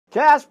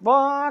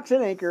Castbox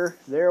and Anchor.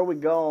 There we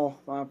go,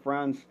 my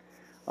friends.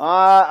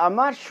 I'm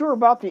not sure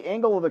about the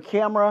angle of the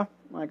camera.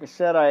 Like I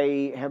said,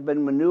 I have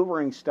been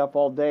maneuvering stuff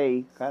all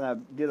day. Kind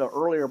of did an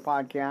earlier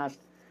podcast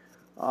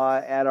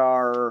at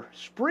our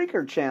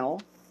Spreaker channel.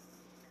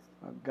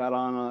 I got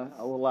on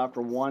a little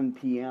after 1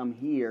 p.m.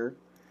 here.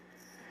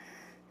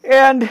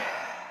 And,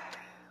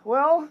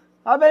 well,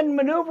 I've been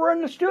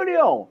maneuvering the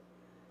studio.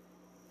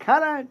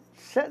 Kind of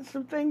setting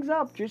some things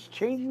up, just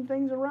changing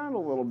things around a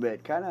little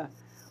bit. Kind of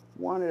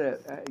wanted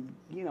to,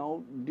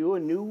 do a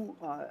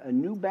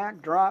new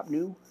backdrop,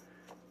 new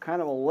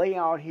kind of a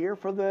layout here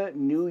for the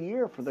new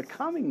year, for the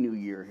coming new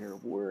year here.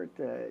 We're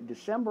at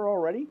December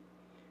already,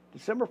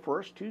 December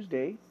 1st,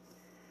 Tuesday.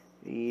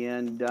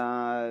 And,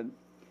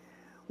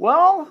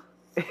 well,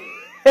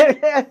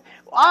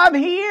 I'm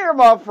here,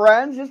 my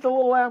friends, just a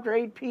little after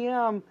 8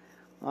 p.m.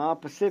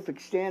 Pacific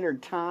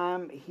Standard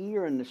Time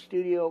here in the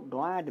studio.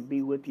 Glad to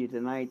be with you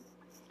tonight.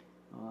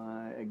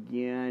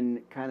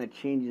 Again, kind of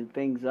changing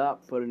things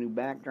up, put a new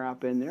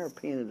backdrop in there,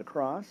 painted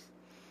across.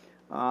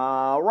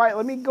 Right,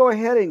 let me go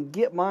ahead and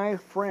get my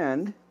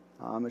friend,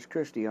 Miss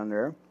Christy, on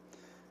there.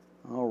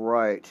 All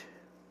right,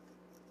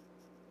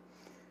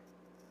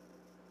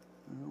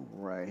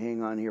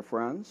 hang on here,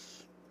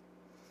 friends.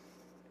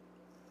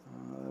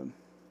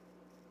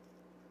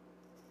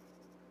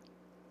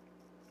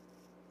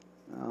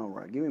 All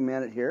right, give me a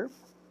minute here.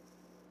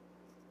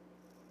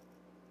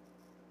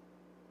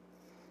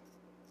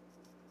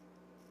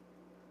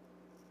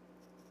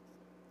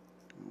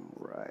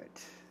 Right.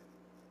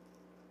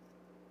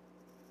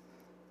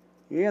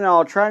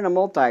 Trying to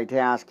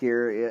multitask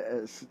here,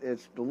 it's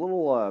a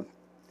little,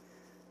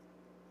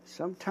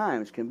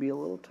 sometimes can be a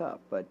little tough,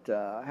 but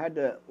I had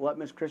to let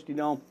Miss Christy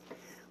know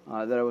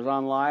that I was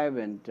on live,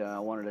 and I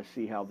wanted to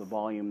see how the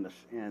volume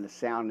and the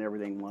sound and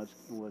everything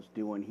was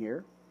doing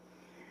here.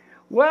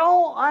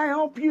 Well, I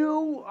hope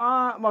you,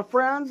 my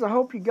friends, I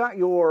hope you got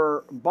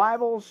your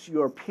Bibles,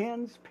 your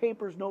pens,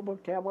 papers,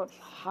 notebook, tablets,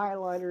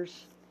 highlighters,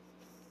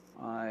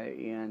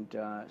 and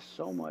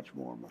so much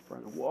more, my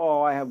friend.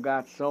 Whoa, I have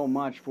got so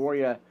much for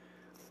you.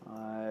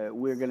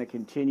 We're going to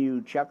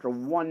continue chapter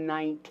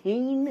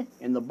 119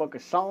 in the book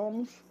of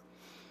Psalms.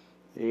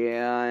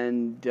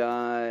 And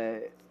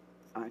I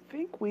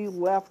think we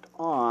left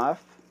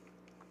off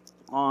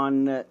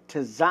on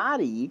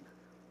Tazadi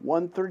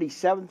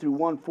 137 through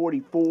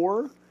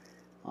 144.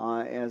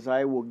 As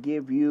I will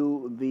give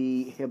you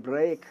the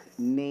Hebraic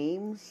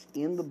names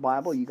in the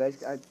Bible. You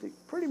guys, I think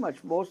pretty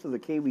much most of the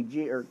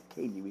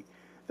KJV,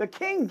 the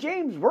King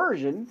James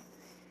Version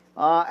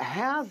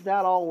has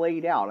that all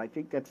laid out. I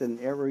think that's in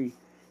every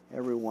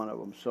one of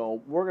them.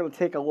 So we're going to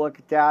take a look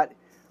at that,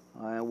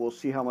 and we'll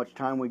see how much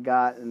time we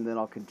got, and then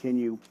I'll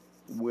continue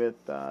with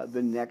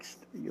the next,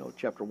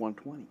 chapter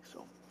 120.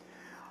 So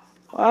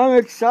I'm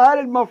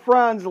excited, my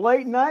friends.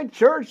 Late night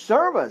church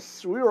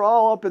service. We were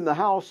all up in the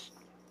house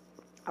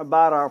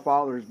about our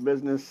Father's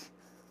business.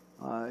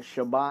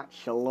 Shabbat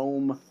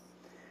Shalom,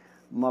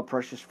 my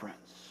precious friends.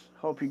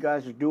 Hope you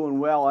guys are doing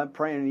well. I'm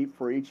praying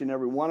for each and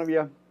every one of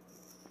you.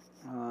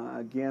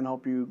 Again,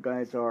 hope you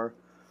guys are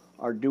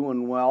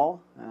doing well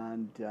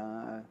and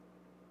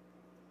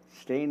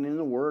staying in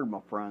the Word, my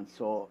friends.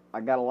 So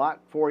I got a lot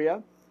for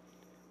you.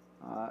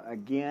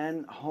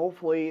 Again,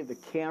 hopefully the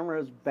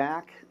camera's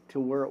back to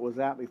where it was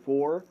at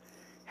before.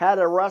 Had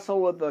to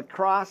wrestle with the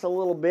cross a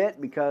little bit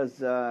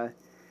because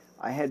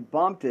I had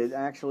bumped it.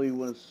 Actually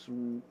was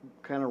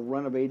kind of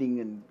renovating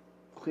and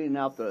cleaning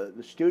out the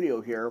studio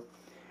here.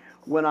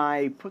 When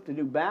I put the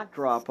new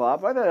backdrop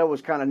up, I thought it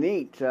was kind of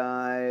neat.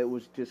 It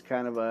was just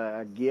kind of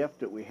a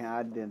gift that we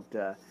had, and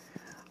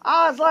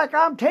I was like,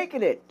 I'm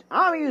taking it.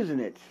 I'm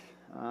using it.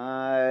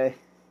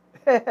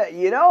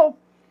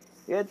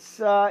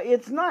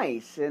 It's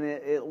nice, and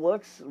it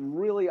looks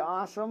really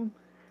awesome.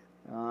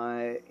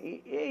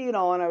 And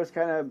I was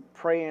kind of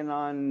praying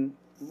on,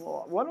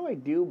 well, what do I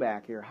do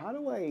back here? How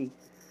do I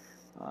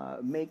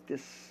make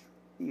this,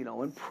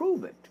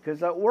 improve it? Because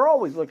we're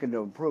always looking to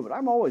improve it.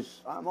 I'm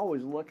always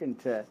looking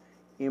to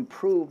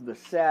improve the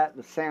set,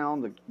 the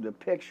sound, the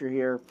picture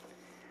here.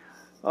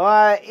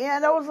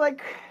 And I was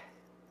like,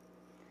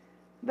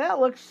 that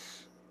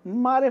looks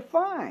mighty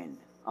fine.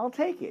 I'll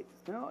take it.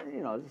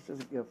 This is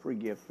a free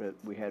gift that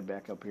we had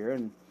back up here,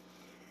 and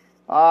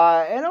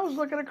I was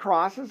looking at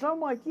crosses. I'm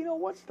like,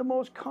 what's the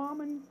most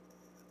common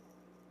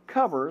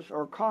covers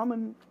or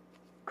common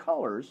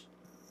colors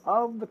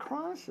of the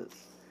crosses?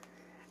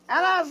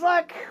 And I was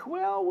like,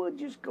 well, we'll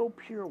just go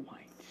pure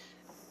white.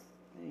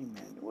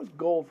 Amen. It was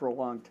gold for a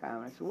long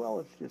time. I said, well,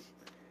 let's just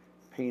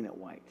paint it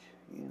white.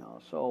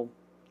 So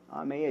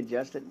I may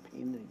adjust it and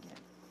paint it again.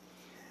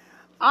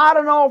 I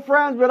don't know,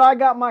 friends, but I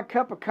got my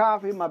cup of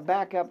coffee, my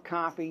backup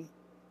coffee,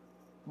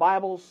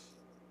 Bibles.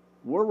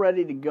 We're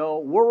ready to go.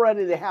 We're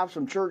ready to have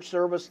some church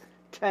service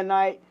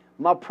tonight.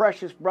 My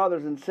precious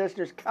brothers and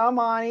sisters, come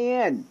on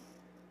in.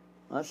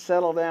 Let's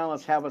settle down.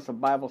 Let's have us a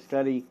Bible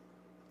study.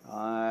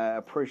 I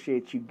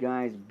appreciate you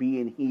guys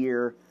being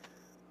here.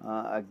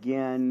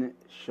 Again,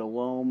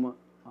 shalom,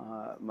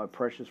 my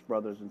precious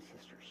brothers and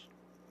sisters.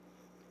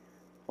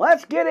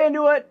 let's get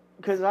into it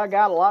because I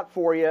got a lot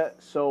for you.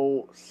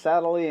 So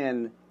settle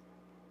in,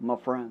 my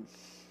friends.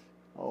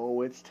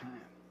 Oh, it's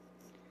time.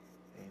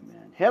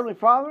 Amen. Heavenly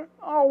Father,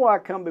 oh, I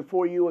come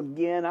before you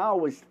again. I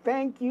always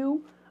thank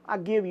you. I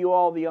give you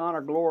all the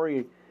honor,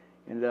 glory,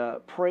 and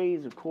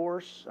praise, of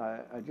course.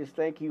 I just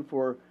thank you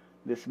for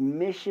this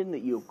mission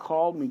that you have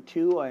called me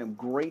to. I am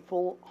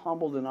grateful,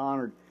 humbled, and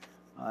honored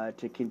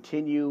to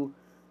continue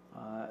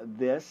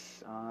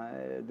this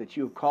that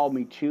you have called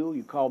me to.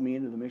 You called me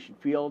into the mission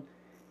field,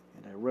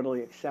 and I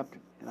readily accept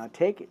it, and I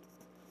take it.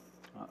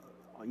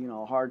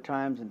 Hard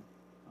times and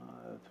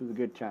through the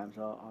good times,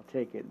 I'll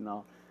take it, and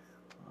I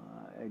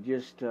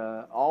just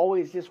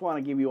always just want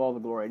to give you all the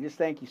glory. I just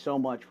thank you so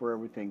much for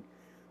everything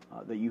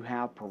that you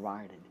have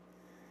provided.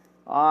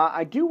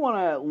 I do want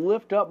to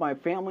lift up my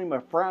family, my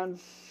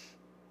friends,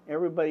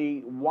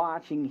 everybody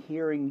watching,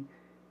 hearing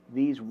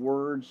these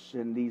words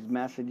and these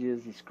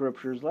messages, these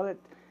scriptures. Let it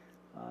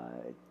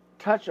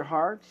touch their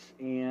hearts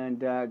and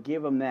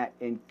give them that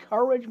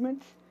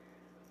encouragement,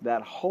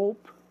 that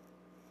hope,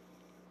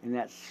 and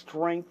that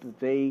strength that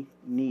they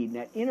need,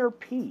 that inner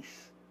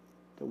peace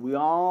that we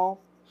all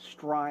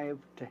strive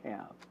to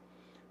have.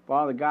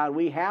 Father God,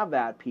 we have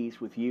that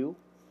peace with you,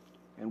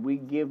 and we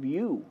give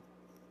you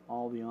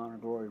all the honor,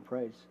 glory, and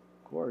praise,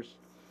 of course,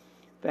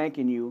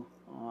 thanking you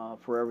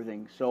for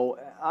everything. So,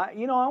 I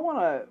want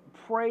to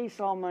pray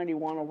Psalm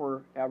 91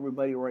 over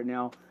everybody right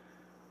now.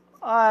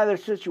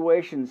 There's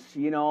situations,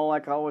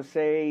 like I always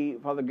say,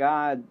 Father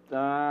God,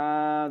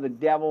 the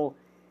devil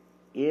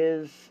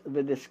is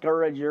the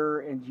discourager,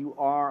 and you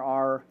are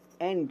our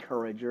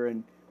encourager,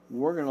 and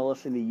we're going to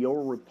listen to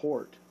your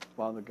report,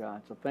 Father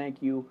God. So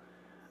thank you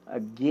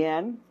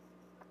again.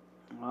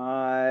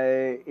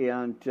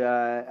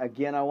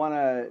 Again, I want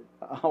to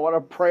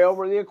pray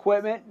over the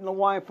equipment and the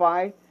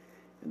Wi-Fi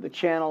and the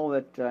channel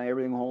that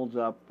everything holds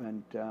up,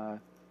 and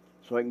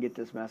so I can get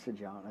this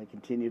message out. I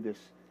continue this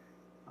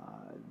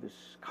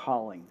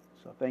calling.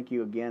 So thank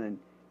you again, in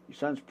your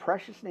Son's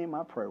precious name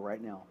I pray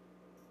right now.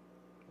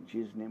 In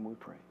Jesus' name we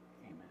pray.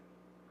 Amen.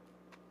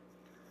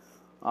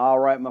 All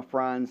right, my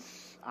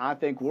friends, I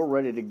think we're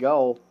ready to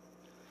go.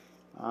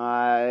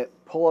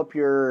 Pull up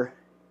your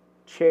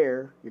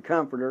chair, your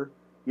comforter,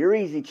 your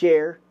easy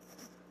chair.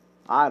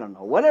 I don't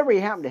know, whatever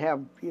you happen to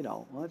have.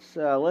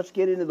 Let's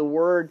get into the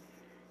Word.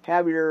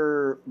 Have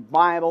your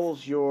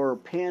Bibles, your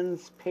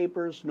pens,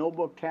 papers,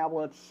 notebook,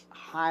 tablets,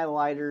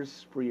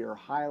 highlighters for your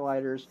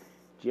highlighters,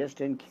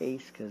 just in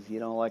case, because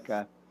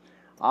I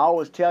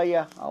always tell you,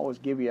 I always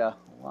give you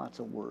lots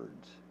of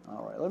words.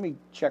 All right, let me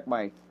check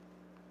my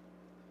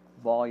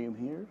volume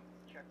here.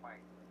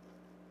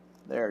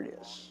 There it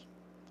is.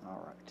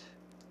 All right.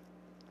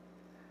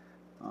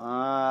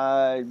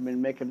 I've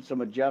been making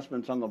some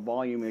adjustments on the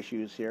volume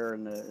issues here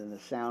and the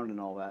sound and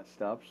all that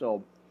stuff.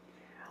 So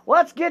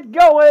let's get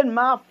going,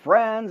 my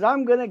friends.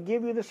 I'm going to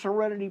give you the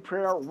Serenity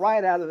Prayer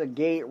right out of the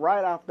gate,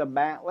 right off the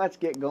bat. Let's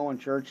get going,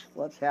 church.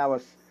 Let's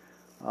have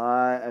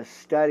a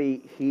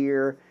study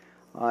here.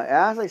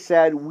 As I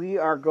said, we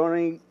are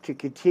going to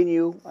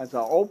continue, as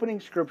our opening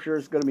scripture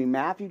is going to be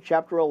Matthew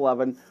chapter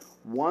 11,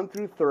 1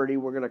 through 30.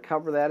 We're going to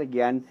cover that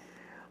again.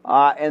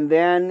 And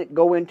then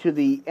go into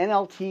the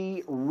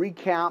NLT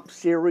recap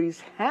series,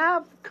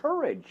 Have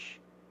Courage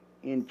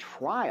in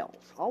Trials.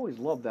 Always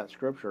love that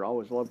scripture.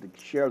 Always love to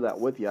share that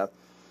with you.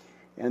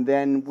 And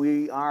then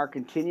we are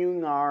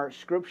continuing our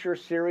scripture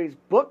series,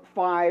 Book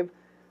 5,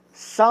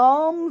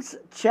 Psalms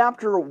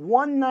chapter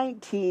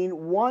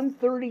 119,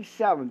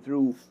 137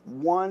 through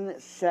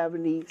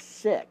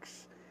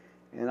 176.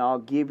 And I'll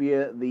give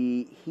you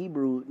the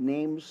Hebrew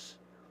names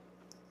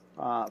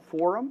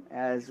for them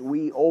as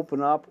we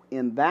open up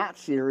in that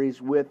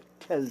series with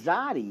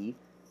Tazadi.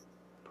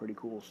 Pretty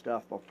cool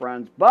stuff, my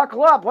friends.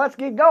 Buckle up. Let's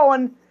get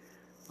going.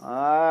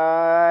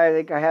 I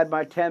think I had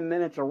my 10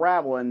 minutes of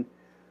rattling.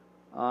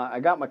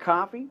 I got my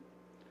coffee,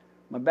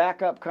 my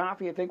backup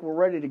coffee. I think we're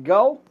ready to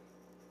go.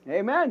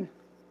 Amen.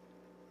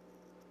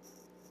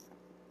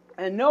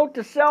 And note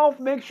to self,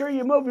 make sure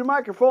you move your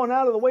microphone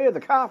out of the way of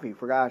the coffee,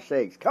 for gosh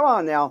sakes. Come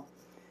on now.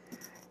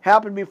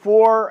 Happened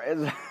before.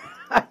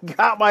 I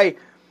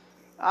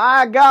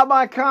got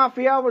my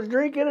coffee I was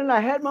drinking, and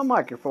I had my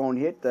microphone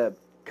hit the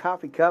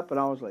coffee cup, and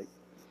I was like,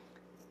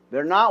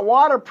 they're not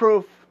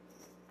waterproof.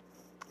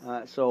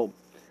 So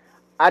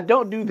I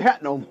don't do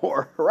that no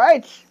more,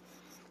 right?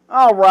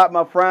 All right,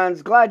 my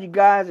friends. Glad you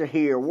guys are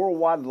here.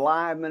 Worldwide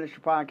Live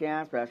Ministry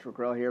Podcast. Pastor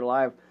Crowell here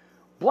live.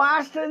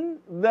 Blasting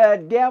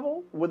the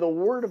devil with the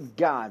Word of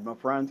God, my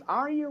friends.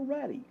 Are you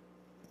ready?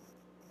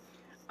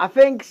 I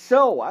think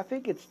so. I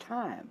think it's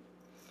time.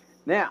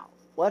 Now,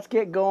 let's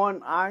get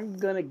going. I'm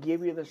going to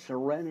give you the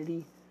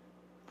Serenity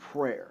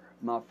Prayer,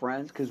 my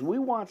friends, because we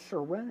want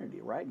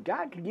serenity, right?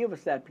 God can give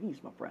us that peace,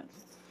 my friends.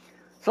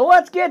 So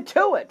let's get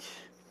to it.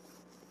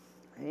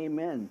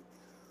 Amen.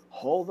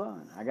 Hold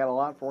on. I got a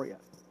lot for you.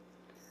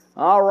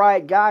 All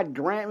right, God,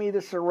 grant me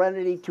the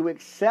serenity to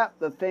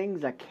accept the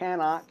things I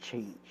cannot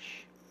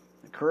change,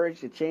 the courage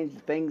to change the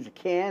things I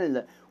can, and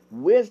the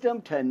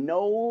wisdom to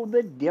know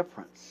the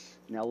difference.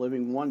 Now,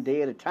 living one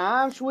day at a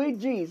time, sweet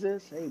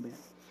Jesus. Amen.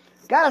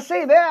 Gotta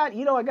say that.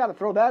 I gotta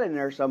throw that in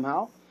there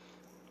somehow.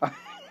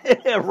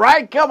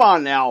 Right? Come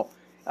on now.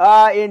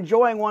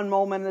 Enjoying one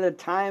moment at a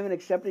time and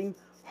accepting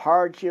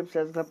hardships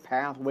as the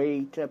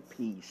pathway to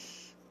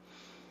peace.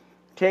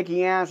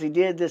 Taking as he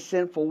did this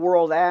sinful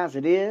world as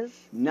it is,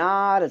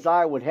 not as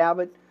I would have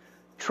it.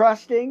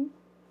 Trusting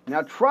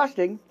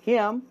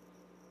him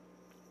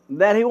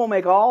that he will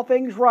make all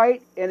things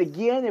right. And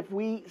again, if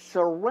we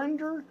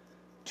surrender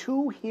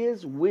to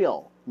his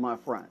will, my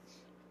friends,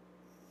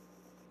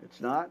 it's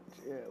not,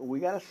 we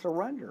got to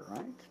surrender,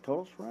 right?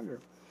 Total surrender.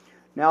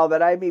 Now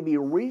that I may be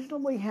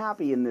reasonably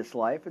happy in this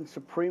life and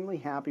supremely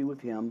happy with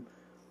him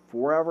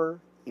forever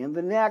in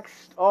the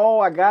next.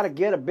 Oh, I got to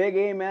get a big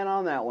amen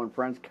on that one,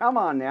 friends. Come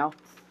on now.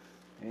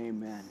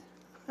 Amen.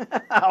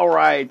 All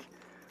right.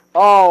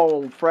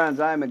 Oh, friends,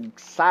 I'm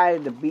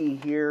excited to be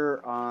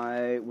here.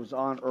 I was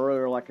on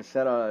earlier, like I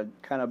said,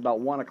 kind of about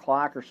 1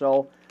 o'clock or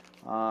so.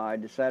 I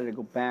decided to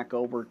go back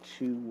over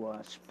to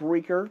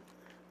Spreaker,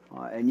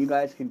 and you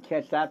guys can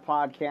catch that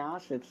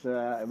podcast. It's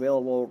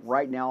available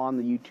right now on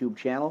the YouTube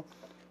channel.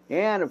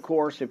 And, of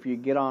course, if you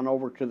get on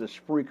over to the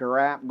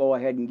Spreaker app, go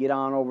ahead and get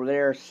on over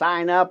there,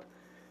 sign up,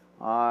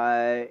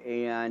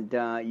 and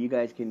you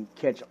guys can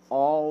catch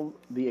all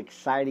the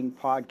exciting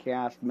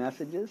podcast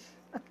messages.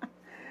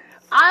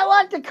 I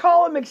like to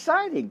call them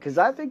exciting because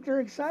I think they're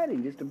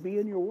exciting just to be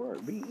in your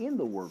word, be in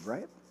the word,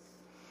 right?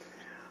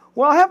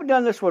 Well, I haven't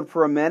done this one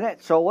for a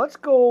minute, so let's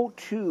go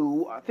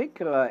to, I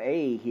think,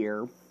 A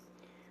here,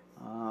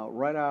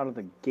 right out of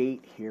the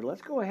gate here.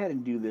 Let's go ahead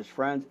and do this,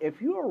 friends. If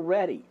you are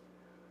ready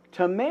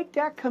to make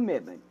that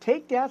commitment,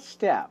 take that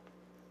step,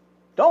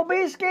 don't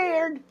be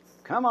scared.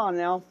 Come on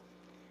now.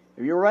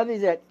 If you're ready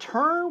to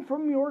turn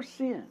from your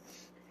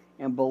sins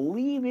and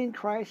believe in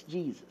Christ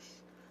Jesus,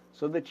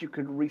 so that you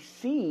could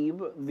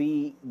receive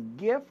the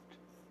gift,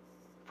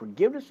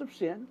 forgiveness of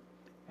sin,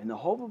 and the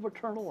hope of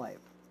eternal life.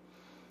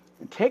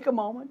 And take a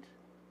moment,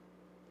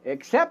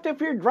 except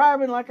if you're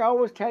driving, like I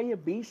always tell you,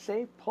 be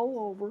safe, pull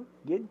over,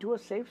 get into a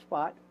safe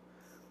spot.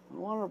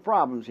 One of the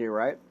problems here,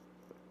 right?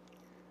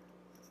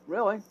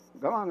 Really?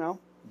 Come on now.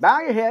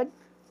 Bow your head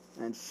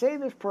and say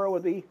this prayer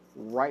with me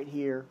right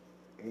here.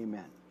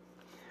 Amen.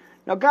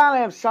 Now, God,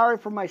 I am sorry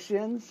for my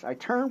sins. I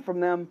turn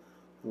from them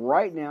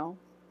right now.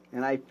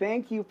 And I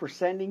thank you for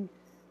sending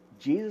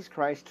Jesus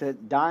Christ to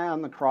die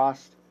on the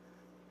cross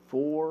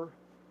for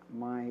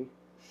my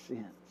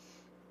sins.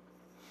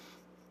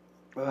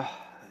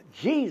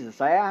 Jesus,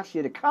 I ask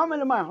you to come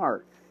into my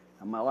heart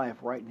and my life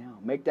right now.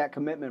 Make that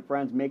commitment,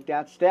 friends. Make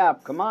that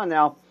step. Come on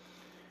now.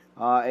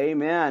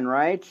 Amen,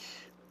 right?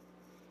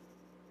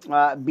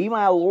 Be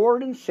my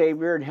Lord and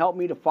Savior and help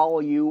me to follow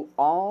you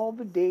all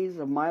the days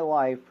of my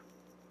life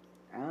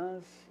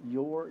as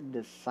your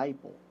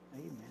disciple.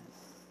 Amen.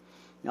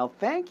 Now,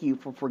 thank you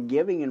for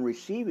forgiving and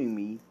receiving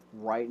me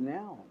right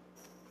now.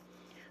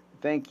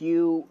 Thank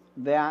you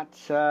that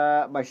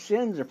my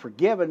sins are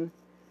forgiven.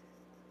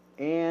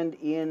 And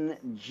in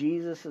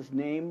Jesus'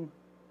 name,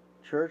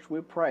 church,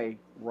 we pray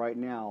right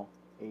now.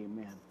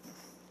 Amen.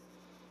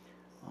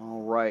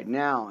 All right.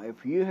 Now,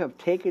 if you have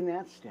taken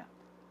that step,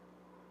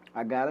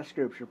 I got a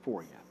scripture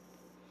for you.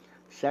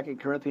 2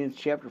 Corinthians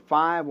chapter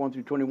 5, 1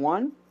 through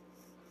 21.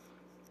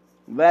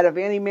 That if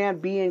any man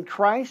be in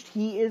Christ,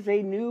 he is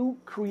a new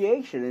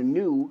creation, a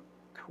new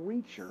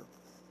creature.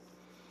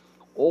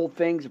 Old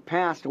things have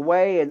passed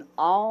away, and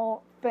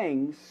all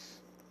things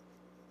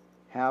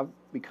have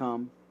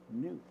become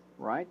new.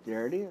 Right?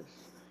 There it is.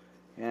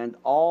 And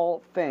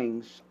all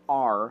things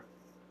are,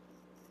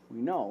 we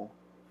know,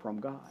 from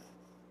God.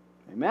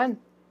 Amen?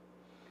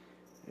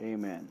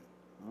 Amen.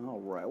 All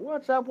right.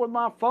 What's up with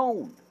my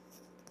phone?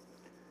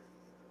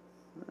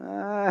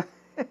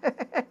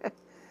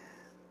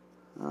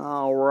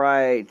 All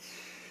right.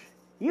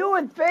 You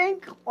would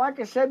think, like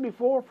I said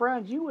before,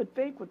 friends, you would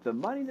think with the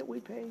money that we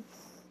pay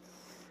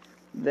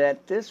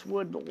that this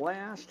would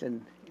last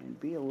and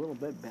be a little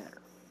bit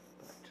better.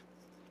 But,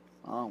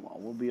 oh, well,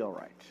 we'll be all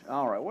right.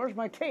 All right, where's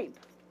my tape?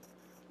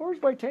 Where's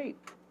my tape?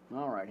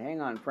 All right, hang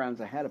on, friends.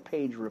 I had a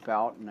page rip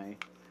out, and I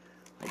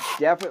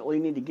definitely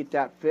need to get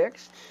that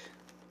fixed.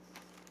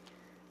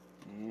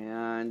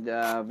 And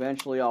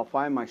eventually I'll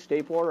find my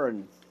stapler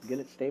and get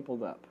it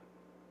stapled up.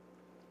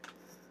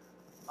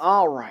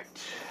 All right.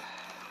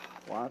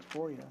 Well, that's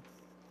for you.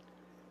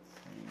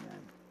 Amen.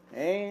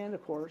 And,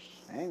 of course,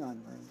 hang on,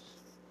 friends.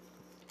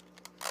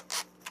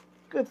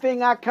 Good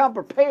thing I come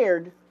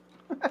prepared.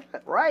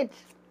 Right?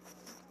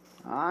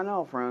 I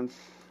know, friends.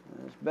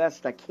 As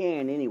best I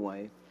can,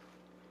 anyway.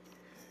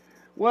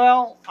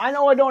 Well, I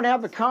know I don't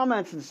have the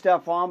comments and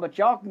stuff on, but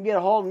y'all can get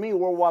a hold of me,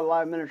 Worldwide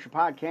Live Ministry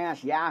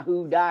Podcast,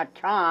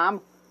 yahoo.com.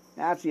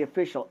 That's the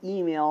official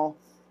email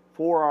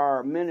for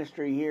our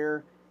ministry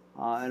here.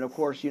 And, of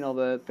course, you know,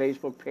 the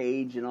Facebook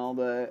page and all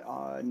the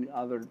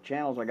other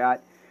channels I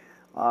got.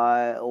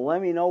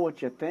 Let me know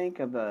what you think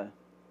of the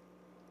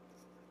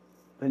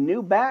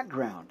new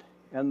background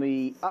and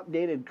the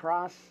updated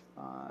cross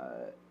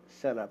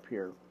setup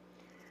here.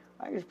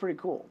 I think it's pretty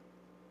cool.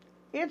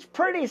 It's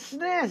pretty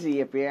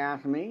snazzy, if you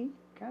ask me.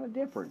 Kind of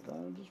different.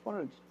 I just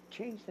wanted to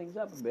change things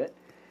up a bit.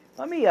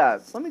 Let me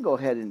go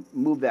ahead and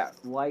move that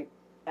light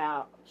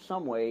out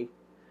some way.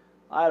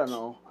 I don't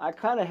know. I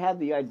kind of had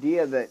the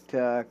idea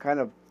that kind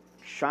of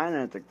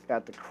shining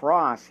at the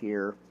cross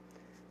here.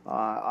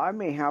 I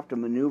may have to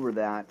maneuver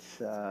that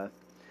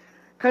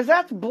because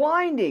that's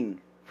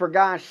blinding, for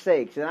gosh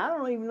sakes. And I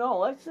don't even know.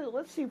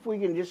 Let's see if we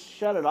can just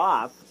shut it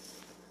off.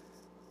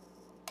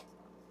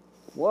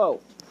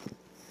 Whoa.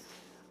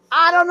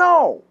 I don't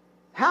know.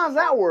 How's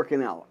that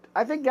working out?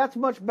 I think that's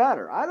much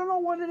better. I don't know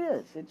what it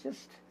is. It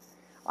just,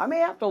 I may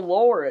have to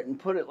lower it and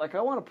put it, like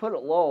I want to put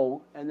it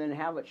low and then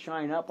have it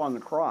shine up on the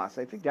cross.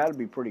 I think that would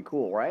be pretty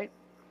cool, right?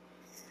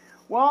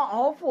 Well,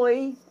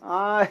 hopefully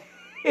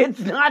it's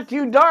not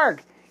too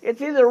dark.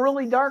 It's either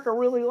really dark or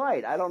really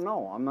light. I don't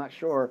know. I'm not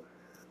sure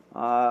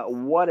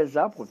what is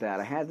up with that.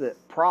 I had the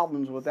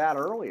problems with that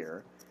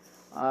earlier.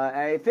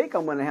 I think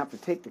I'm going to have to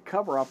take the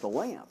cover off the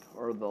lamp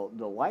or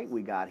the light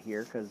we got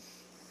here because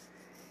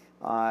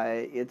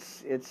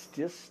it's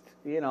just,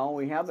 you know,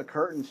 we have the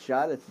curtains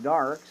shut. It's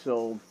dark,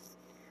 so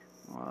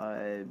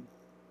I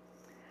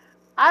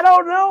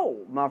don't know,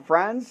 my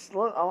friends.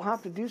 I'll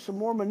have to do some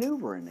more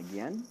maneuvering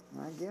again,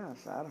 I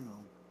guess. I don't know.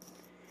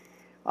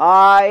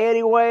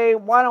 Anyway,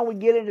 why don't we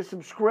get into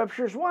some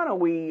scriptures? Why don't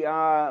we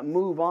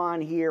move on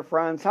here,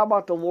 friends? How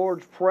about the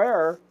Lord's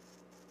Prayer,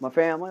 my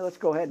family? Let's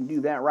go ahead and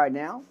do that right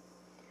now.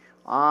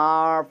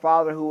 Our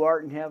Father who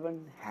art in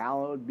heaven,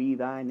 hallowed be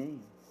thy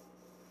name.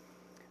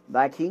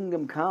 Thy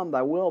kingdom come,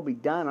 thy will be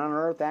done on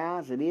earth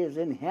as it is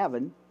in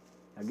heaven.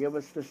 Now give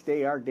us this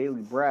day our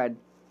daily bread,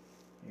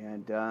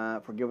 and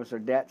forgive us our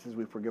debts as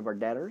we forgive our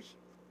debtors.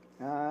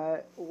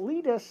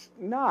 Lead us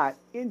not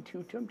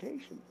into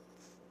temptation,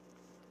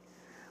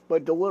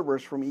 but deliver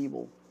us from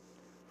evil.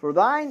 For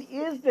thine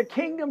is the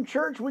kingdom,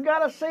 church. We got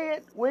to say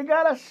it. We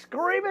got to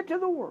scream it to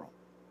the world.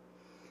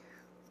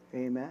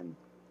 Amen.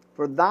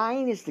 For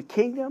thine is the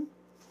kingdom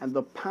and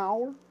the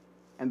power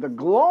and the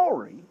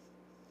glory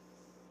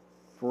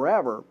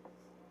forever.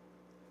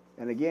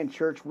 And again,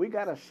 church, we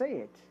got to say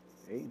it.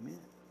 Amen.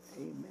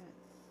 Amen.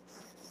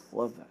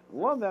 Love that.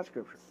 Love that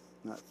scripture.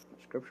 Not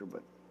scripture,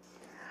 but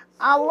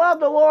I love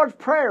the Lord's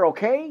Prayer,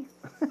 okay?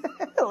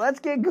 Let's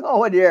get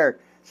going here.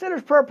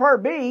 Sinner's Prayer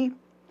Part B.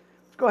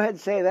 Let's go ahead and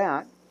say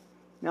that.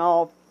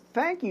 Now,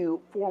 thank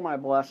you for my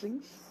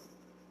blessings.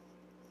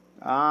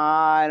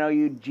 I know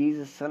you,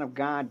 Jesus, Son of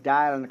God,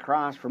 died on the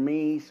cross for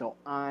me so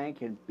I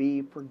can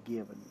be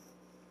forgiven.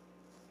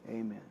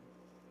 Amen.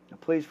 Now,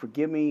 please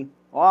forgive me.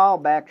 I'll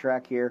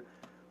backtrack here.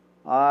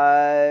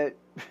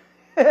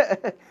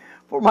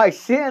 For my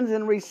sins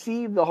and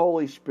receive the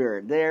Holy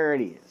Spirit. There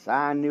it is.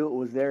 I knew it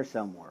was there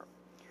somewhere.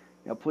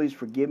 Now, please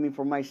forgive me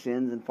for my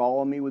sins and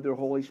follow me with your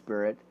Holy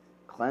Spirit.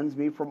 Cleanse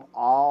me from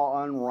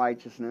all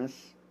unrighteousness.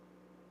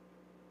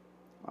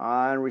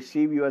 And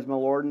receive you as my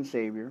Lord and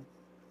Savior.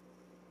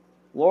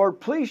 Lord,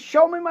 please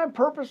show me my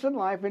purpose in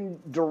life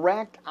and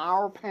direct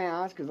our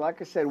paths. Because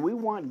like I said, we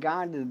want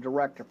God to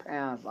direct our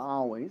paths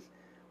always.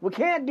 We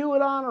can't do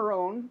it on our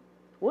own.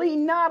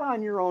 Lean not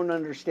on your own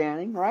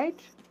understanding, right?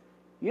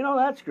 You know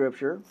that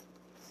scripture.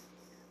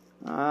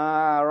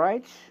 All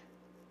right.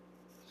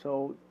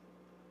 So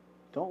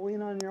don't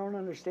lean on your own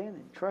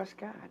understanding. Trust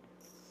God.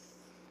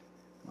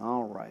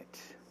 All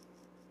right.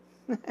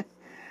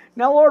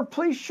 Now, Lord,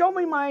 please show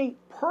me my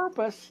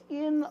purpose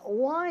in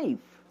life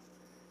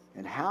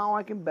and how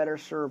I can better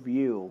serve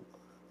you.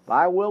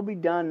 Thy will be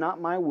done,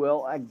 not my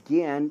will.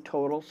 Again,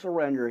 total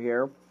surrender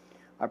here.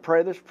 I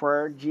pray this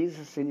prayer,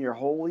 Jesus, in your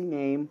holy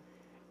name.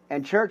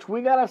 And church,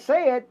 we got to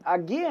say it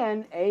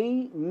again,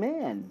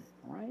 amen.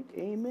 Right?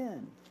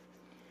 Amen.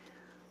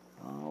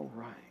 All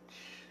right.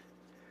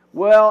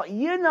 Well,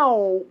 you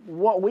know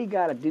what we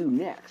got to do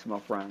next,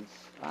 my friends.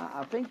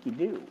 I think you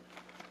do.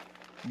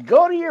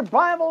 Go to your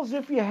Bibles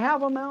if you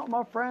have them out,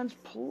 my friends.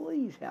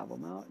 Please have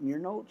them out in your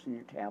notes and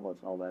your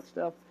tablets, all that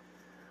stuff.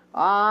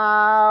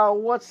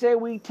 What say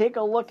we take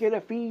a look at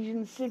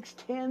Ephesians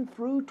 6:10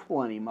 through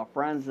 20, my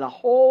friends. The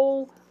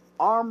whole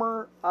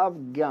armor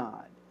of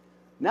God.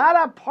 Not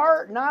a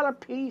part, not a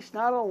piece,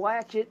 not a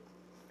latchet.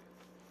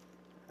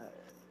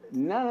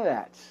 None of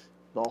that.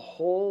 The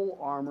whole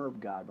armor of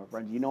God, my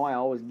friends. You know I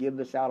always give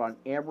this out on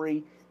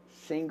every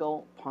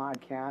single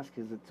podcast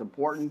because it's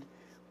important.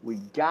 We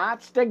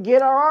got to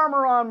get our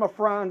armor on, my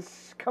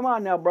friends. Come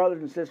on now,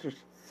 brothers and sisters.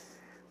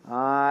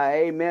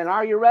 Amen.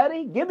 Are you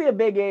ready? Give me a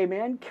big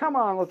amen. Come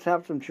on, let's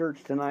have some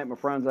church tonight, my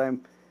friends.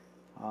 I'm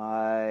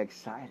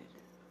excited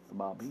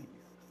about being here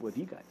with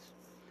you guys.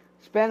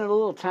 Spending a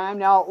little time.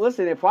 Now,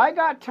 listen, if I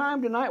got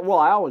time tonight, well,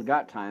 I always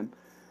got time.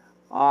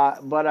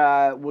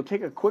 But we'll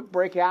take a quick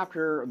break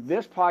after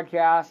this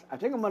podcast. I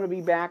think I'm going to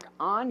be back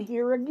on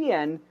here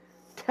again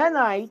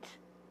tonight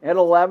at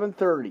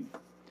 11:30.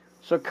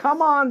 So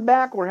come on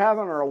back. We're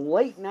having our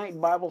late night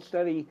Bible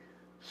study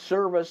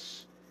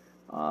service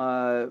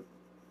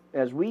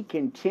as we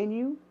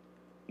continue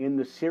in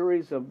the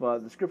series of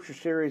the scripture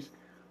series,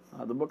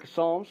 the book of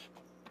Psalms.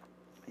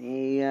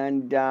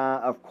 And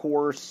of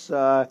course,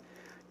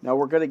 now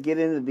we're going to get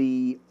into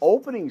the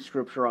opening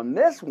scripture on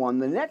this one.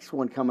 The next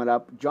one coming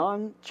up,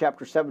 John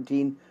chapter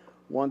 17,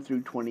 1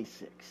 through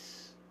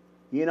 26.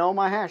 You know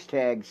my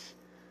hashtags.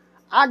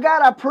 I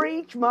gotta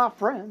preach, my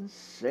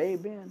friends.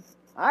 Amen.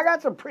 I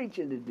got some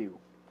preaching to do.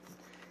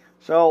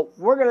 So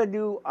we're gonna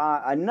do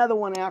another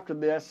one after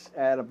this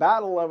at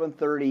about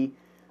 11:30,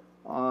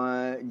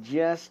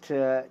 just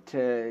to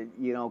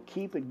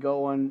keep it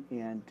going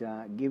and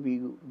give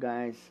you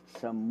guys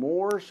some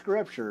more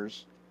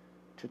scriptures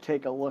to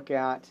take a look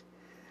at.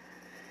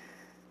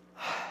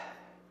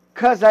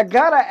 Because I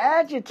gotta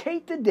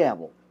agitate the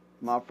devil,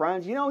 my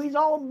friends. He's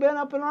all been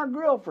up in our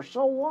grill for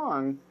so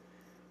long.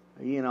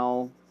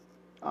 So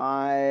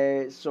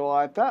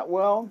I thought,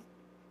 well,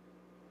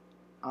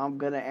 I'm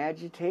gonna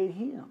agitate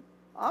him.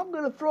 I'm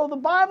gonna throw the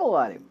Bible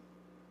at him.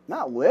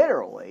 Not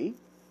literally.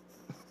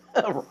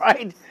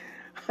 Right?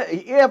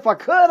 If I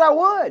could, I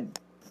would.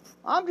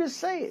 I'm just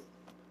saying.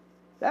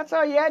 That's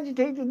how you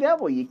agitate the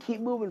devil. You keep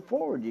moving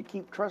forward. You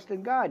keep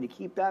trusting God. You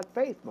keep that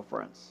faith, my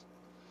friends.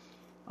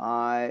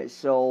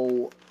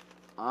 So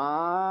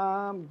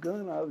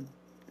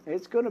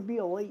it's gonna be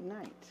a late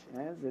night,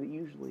 as it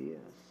usually is.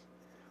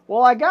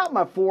 Well, I got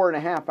my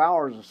 4.5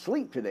 hours of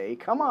sleep today.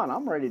 Come on,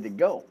 I'm ready to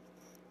go.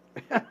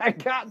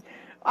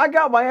 I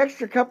got my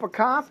extra cup of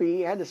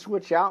coffee. I had to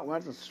switch out.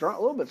 Went to a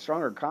little bit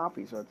stronger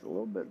coffee, so it's a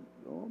little bit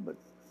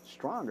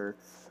stronger.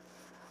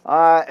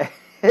 But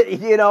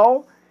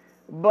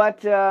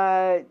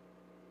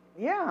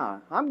yeah,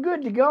 I'm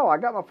good to go. I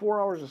got my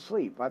 4 hours of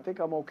sleep. I think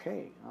I'm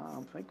okay.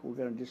 I think we're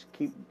gonna just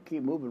keep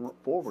moving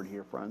forward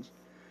here, friends.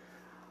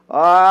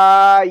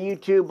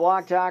 YouTube,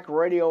 Blog Talk,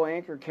 Radio,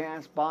 Anchor,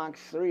 Castbox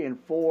 3 and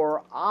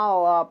 4,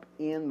 all up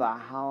in the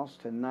house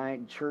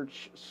tonight.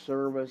 Church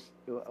service,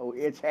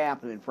 it's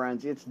happening,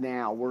 friends. It's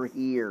now. We're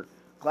here.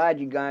 Glad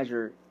you guys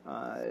are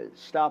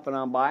stopping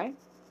on by.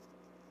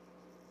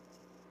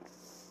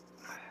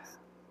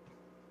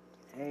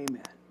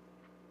 Amen.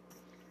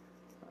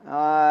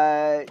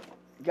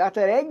 Got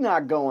that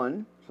eggnog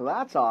going, so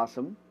that's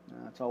awesome.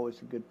 That's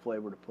always a good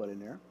flavor to put in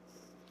there.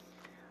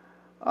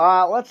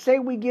 Let's say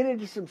we get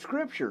into some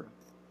scripture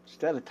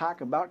instead of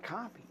talking about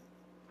coffee.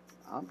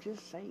 I'm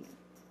just saying.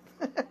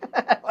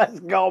 Let's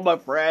go, my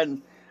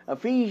friends.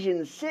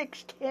 Ephesians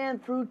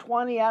 6:10 through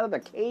 20 out of the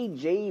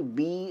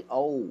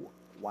KJVO.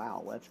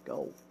 Wow, let's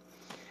go.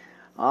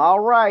 All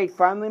right,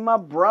 finally, my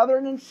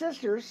brethren and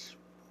sisters,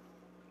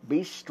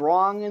 be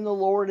strong in the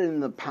Lord and in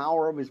the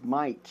power of his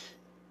might.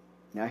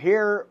 Now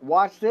here,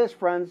 watch this,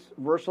 friends.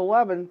 Verse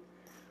 11.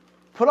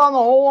 Put on the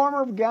whole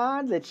armor of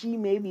God, that ye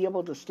may be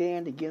able to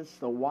stand against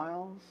the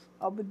wiles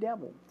of the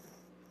devil.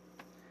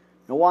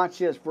 Now watch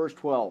this, verse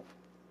 12.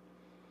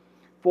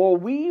 For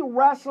we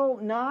wrestle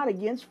not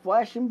against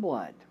flesh and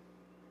blood,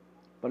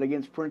 but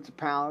against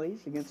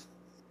principalities, against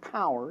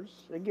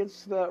powers,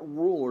 against the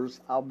rulers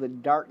of the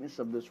darkness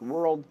of this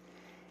world,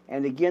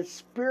 and against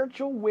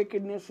spiritual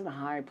wickedness in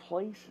high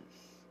places.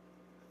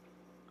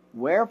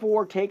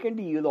 Wherefore take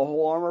unto you the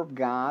whole armor of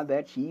God,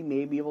 that ye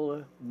may be able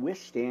to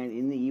withstand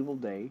in the evil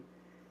day.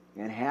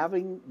 And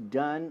having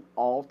done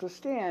all to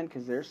stand,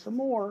 because there's some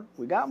more.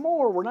 We got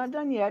more. We're not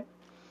done yet.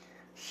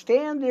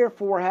 Stand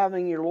therefore,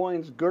 having your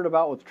loins girt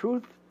about with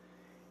truth,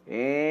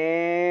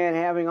 and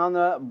having on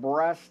the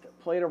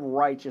breastplate of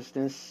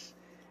righteousness,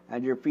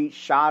 and your feet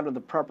shod with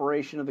the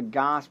preparation of the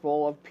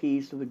gospel of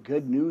peace, of the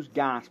good news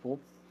gospel.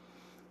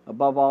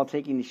 Above all,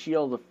 taking the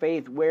shield of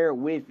faith,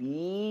 wherewith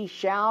ye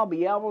shall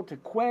be able to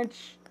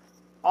quench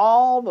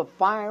all the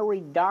fiery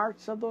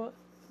darts of the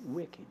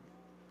wicked.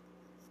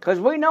 Because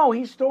we know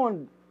he's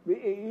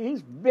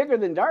bigger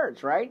than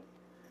darts, right?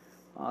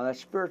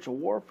 That's spiritual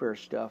warfare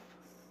stuff.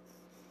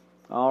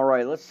 All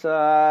right, let's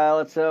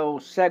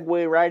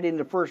segue right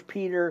into 1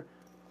 Peter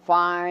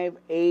 5,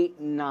 8,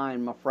 and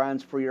 9, my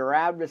friends. For your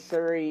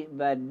adversary,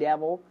 the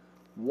devil,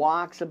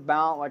 walks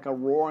about like a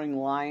roaring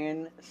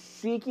lion,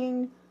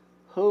 seeking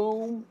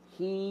whom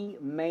he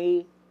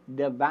may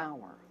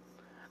devour.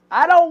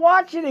 I don't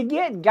want you to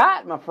get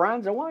got, my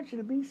friends. I want you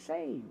to be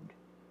saved.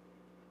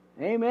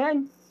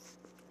 Amen.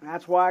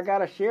 That's why I got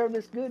to share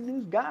this good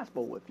news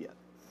gospel with you.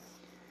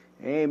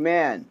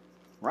 Amen.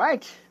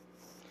 Right?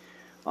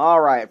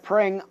 All right.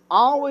 Praying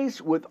always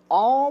with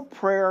all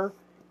prayer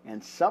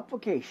and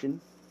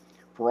supplication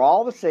for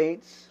all the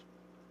saints.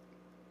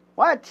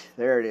 What?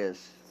 There it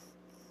is.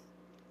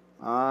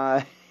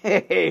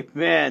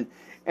 Amen.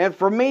 And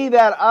for me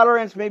that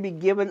utterance may be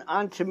given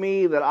unto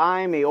me, that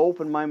I may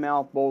open my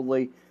mouth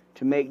boldly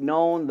to make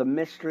known the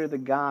mystery of the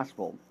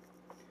gospel,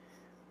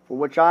 for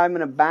which I am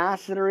an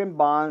ambassador in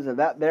bonds, and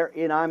that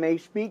therein I may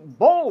speak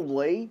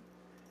boldly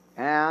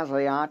as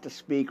I ought to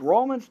speak.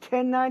 Romans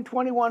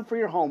 10:9-21 for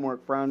your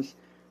homework, friends.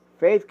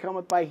 Faith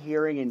cometh by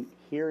hearing, and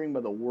hearing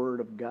by the word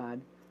of God.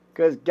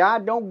 Because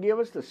God don't give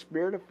us the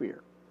spirit of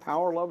fear.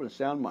 Power, love, and a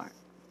sound mind.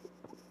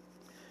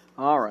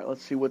 All right,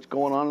 let's see what's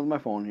going on with my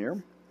phone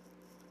here.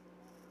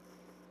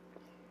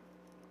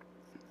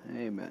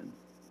 Amen.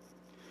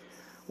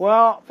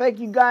 Well, thank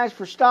you guys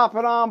for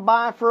stopping on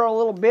by for a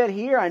little bit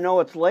here. I know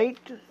it's late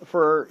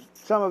for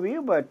some of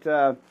you, but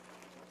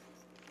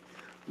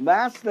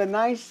that's the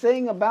nice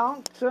thing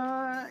about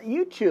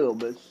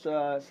YouTube. It's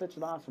such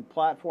an awesome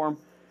platform.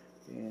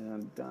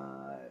 And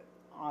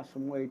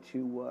awesome way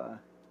to,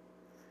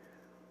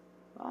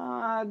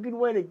 good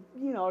way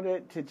to,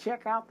 to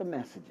check out the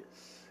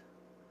messages.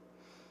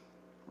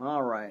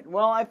 All right.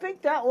 Well, I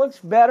think that looks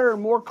better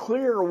and more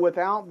clear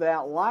without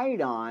that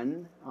light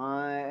on.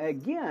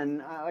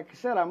 Again, like I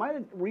said, I might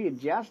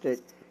readjust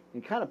it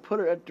and kind of put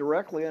it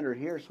directly under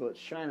here so it's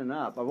shining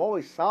up. I've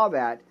always saw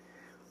that.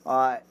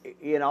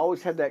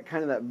 Always had that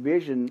kind of that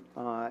vision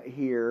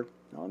here.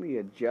 Now, let me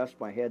adjust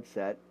my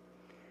headset.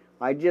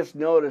 I just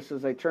noticed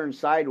as I turned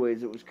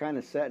sideways, it was kind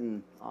of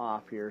setting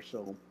off here.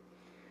 So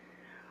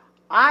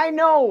I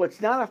know it's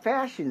not a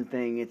fashion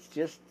thing. It's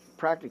just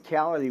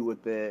practicality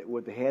with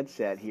the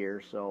headset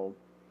here. So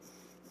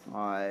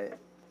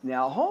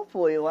now,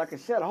 hopefully, like I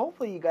said,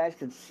 hopefully you guys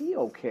can see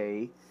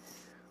okay.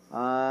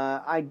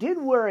 I did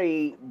wear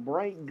a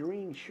bright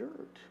green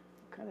shirt.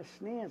 Kind of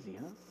snazzy,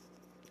 huh?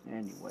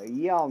 Anyway,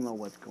 y'all know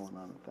what's going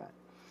on with that.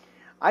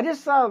 I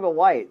just thought of the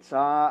lights.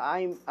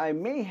 I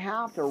may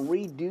have to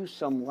redo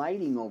some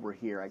lighting over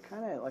here. I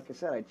kind of, like I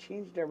said, I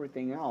changed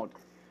everything out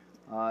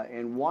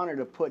and wanted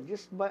to put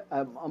just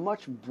a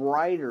much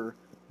brighter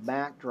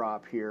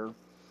backdrop here.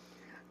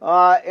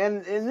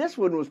 And this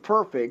one was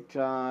perfect.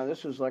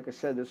 This was, like I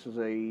said, this is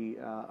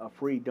a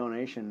free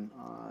donation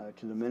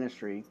to the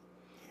ministry.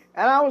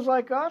 And I was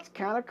like, oh, that's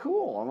kind of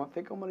cool. I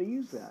think I'm going to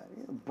use that.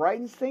 It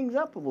brightens things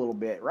up a little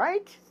bit,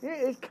 right?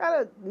 It's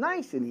kind of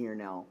nice in here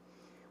now.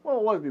 Well,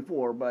 it was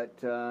before, but,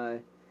 I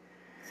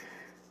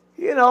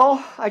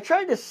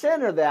tried to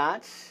center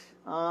that.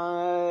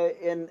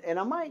 And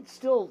I might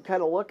still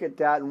kind of look at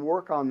that and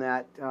work on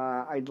that.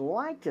 I'd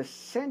like to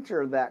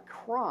center that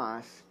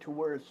cross to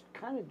where it's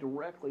kind of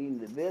directly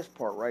into this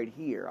part right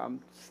here. I'm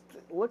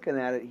looking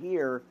at it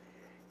here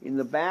in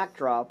the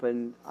backdrop,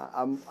 and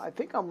I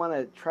think I'm going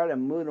to try to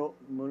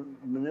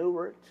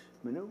maneuver it,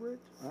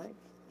 right?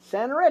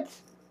 Center it.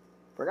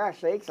 For gosh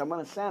sakes, I'm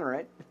going to center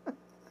it.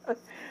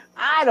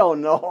 I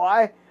don't know.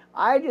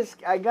 I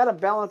got to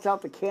balance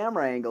out the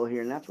camera angle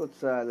here, and that's what's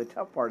the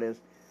tough part is.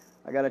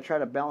 I got to try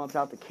to balance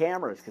out the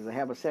cameras because I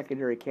have a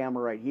secondary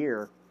camera right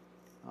here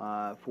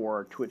for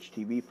our Twitch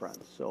TV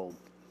friends. So,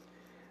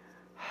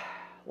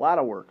 a lot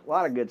of work, a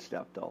lot of good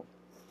stuff, though.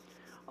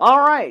 All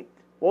right.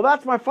 Well,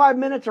 that's my 5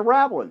 minutes of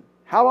rambling.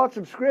 How about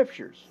some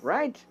scriptures,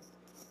 right?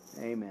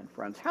 Amen,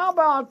 friends. How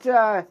about,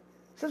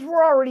 since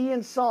we're already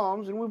in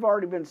Psalms and we've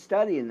already been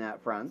studying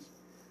that, friends,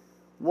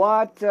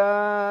 what do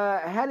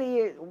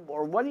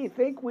you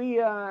think we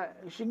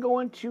should go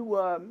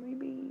into?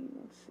 Maybe,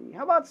 let's see.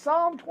 How about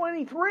Psalm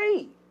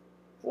 23?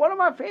 One of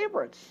my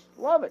favorites.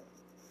 Love it.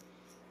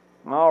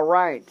 All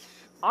right.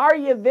 Are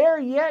you there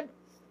yet?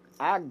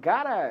 I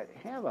gotta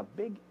have a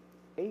big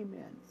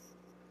amen.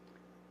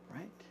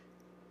 Right?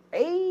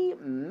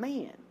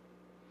 Amen.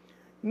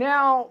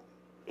 Now,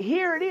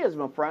 here it is,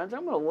 my friends.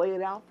 I'm going to lay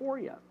it out for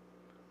you.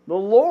 The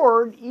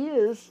Lord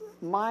is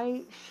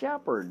my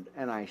shepherd,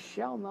 and I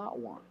shall not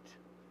want.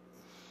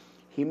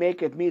 He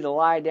maketh me to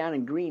lie down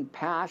in green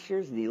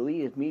pastures, and he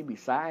leadeth me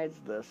beside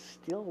the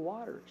still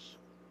waters.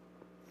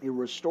 He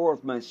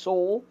restoreth my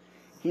soul.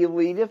 He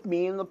leadeth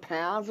me in the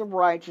paths of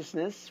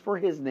righteousness for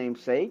his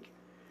name's sake.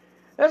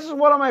 This is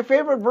one of my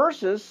favorite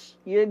verses.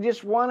 You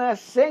just want to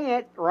sing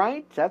it,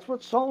 right? That's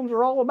what Psalms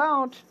are all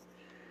about.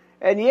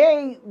 And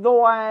yea,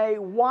 though I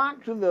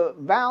walk through the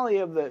valley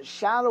of the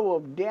shadow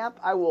of death,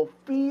 I will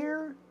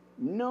fear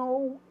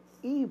no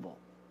evil.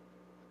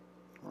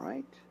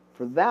 Right?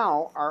 For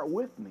thou art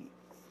with me.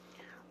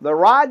 The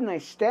rod and thy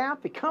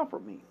staff, they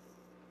comfort me.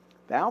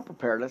 Thou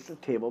preparedst a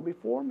table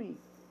before me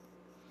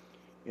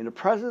in the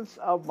presence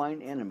of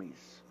mine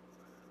enemies.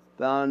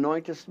 Thou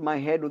anointest my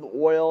head with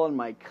oil, and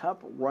my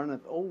cup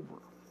runneth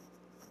over.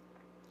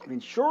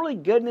 And surely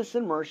goodness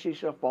and mercy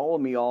shall follow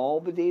me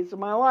all the days of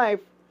my life.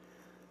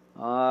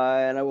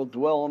 And I will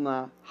dwell in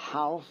the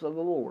house of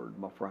the Lord,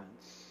 my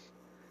friends.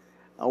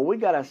 We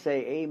got to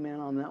say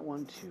amen on that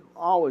one, too.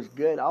 Always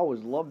good. I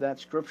always love that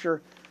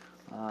scripture.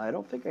 I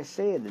don't think I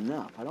say it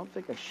enough. I don't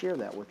think I share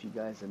that with you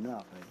guys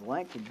enough. I'd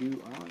like to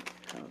kind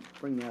of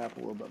bring that up a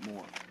little bit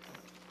more.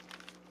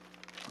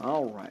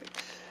 All right.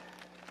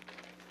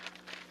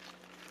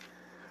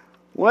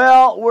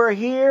 Well, we're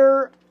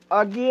here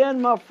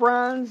again, my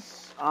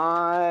friends.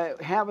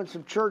 Having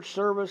some church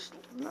service.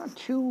 Not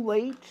too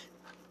late.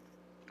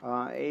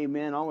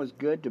 Amen. Always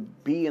good to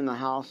be in the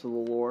house of the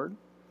Lord.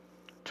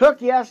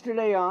 Took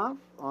yesterday off.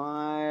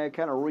 I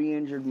kind of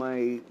re-injured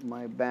my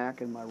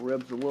back and my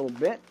ribs a little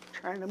bit,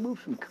 trying to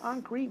move some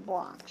concrete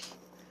blocks.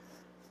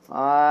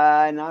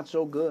 Not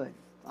so good.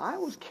 I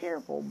was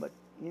careful, but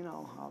you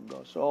know how it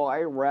goes. So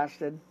I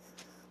rested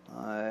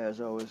as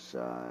I was,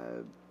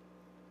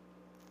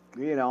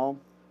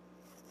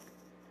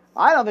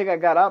 I don't think I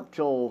got up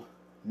till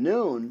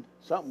noon,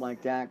 something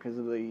like that, because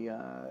of the,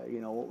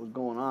 what was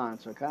going on.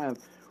 So I kind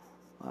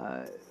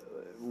of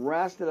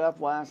rested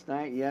up last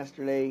night,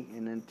 yesterday,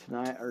 and then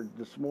tonight, or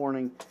this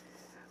morning.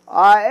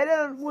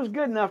 It was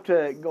good enough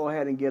to go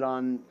ahead and get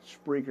on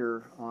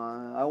Spreaker.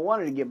 I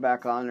wanted to get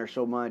back on there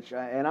so much,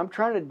 and I'm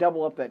trying to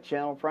double up that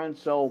channel,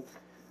 friends, so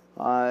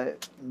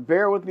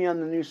Bear with me on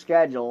the new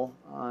schedule.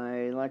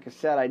 Like I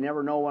said, I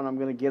never know when I'm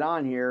going to get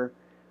on here,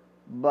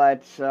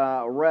 but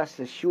rest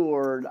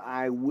assured,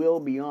 I will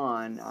be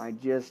on. I'm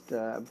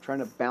trying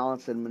to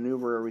balance and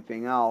maneuver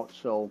everything out.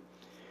 So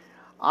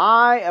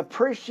I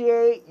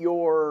appreciate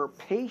your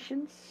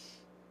patience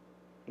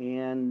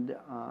and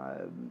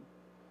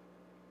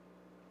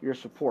your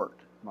support,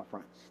 my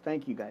friends.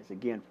 Thank you guys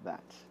again for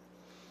that.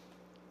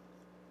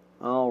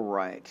 All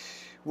right.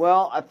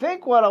 Well, I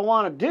think what I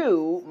want to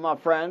do, my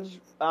friends,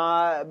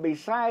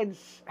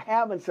 besides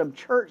having some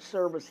church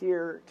service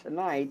here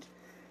tonight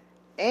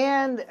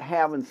and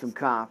having some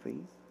coffee,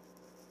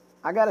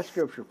 I got a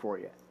scripture for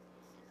you.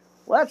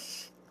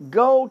 Let's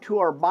go to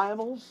our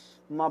Bibles,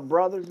 my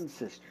brothers and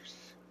sisters.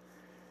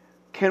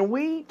 Can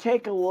we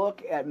take a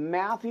look at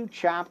Matthew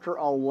chapter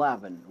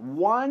 11,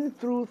 1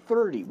 through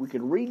 30? We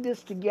can read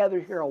this together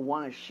here. I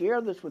want to share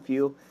this with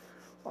you.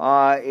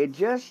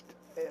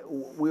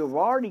 We've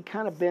already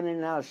kind of been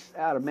in and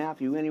out of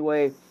Matthew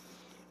anyway,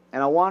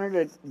 and I wanted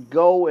to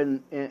go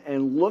and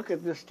look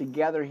at this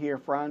together here,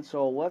 friends.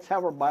 So let's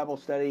have our Bible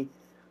study.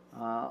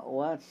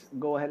 Let's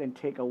go ahead and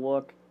take a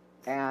look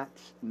at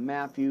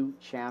Matthew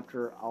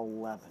chapter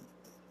 11.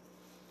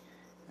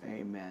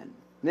 Amen.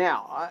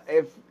 Now,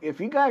 if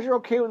you guys are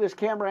okay with this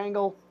camera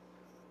angle,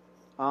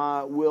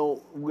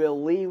 we'll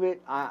leave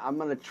it. I'm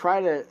going to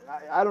try to.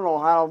 I don't know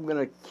how I'm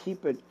going to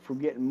keep it from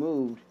getting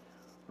moved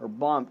or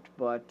bumped,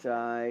 but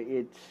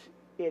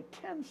it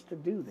tends to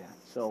do that.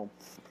 So,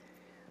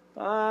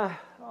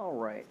 all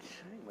right.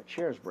 I think my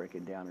chair's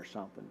breaking down or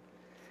something.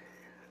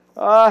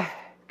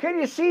 Can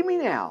you see me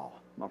now,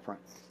 my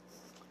friends?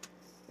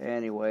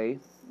 Anyway,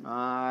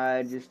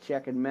 just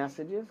checking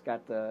messages.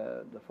 Got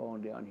the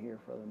phone down here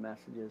for the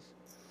messages.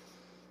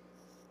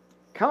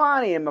 Come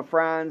on in, my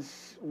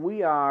friends.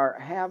 We are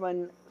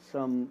having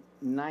some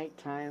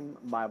nighttime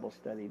Bible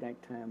study,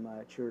 nighttime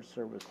church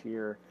service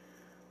here.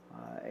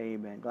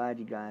 Amen. Glad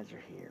you guys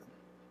are here.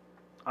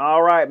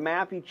 All right,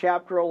 Matthew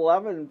chapter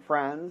 11,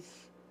 friends.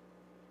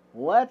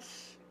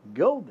 Let's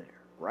go there,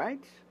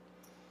 right?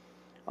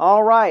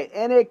 All right.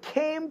 And it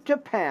came to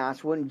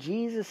pass when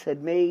Jesus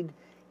had made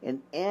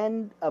an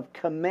end of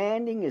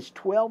commanding his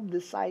 12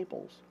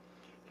 disciples,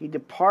 he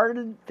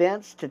departed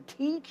thence to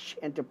teach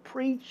and to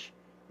preach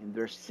in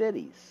their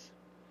cities.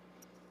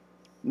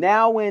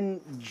 Now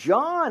when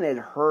John had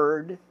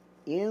heard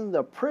in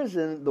the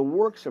prison the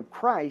works of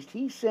Christ,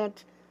 he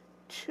sent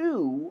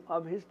 2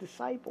 of his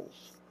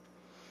disciples,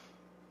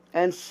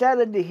 and said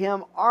unto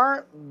him,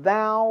 Art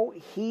thou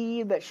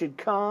he that should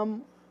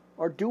come,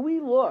 or do we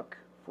look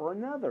for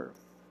another?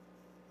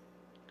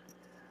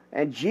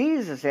 And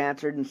Jesus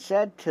answered and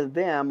said to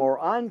them,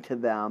 or unto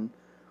them,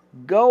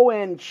 Go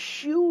and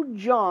shew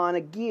John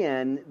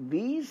again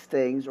these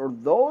things, or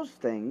those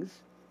things,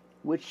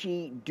 which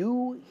ye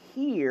do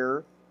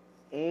hear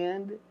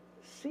and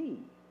see.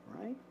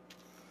 Right?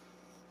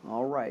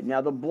 All right.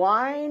 Now the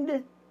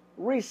blind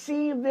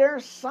receive their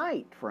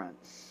sight,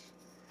 friends,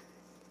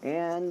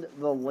 and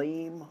the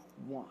lame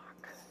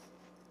walk.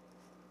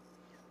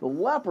 The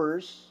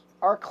lepers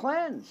are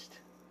cleansed,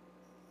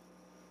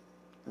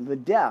 and the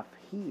deaf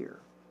hear.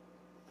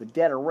 The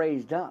dead are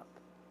raised up,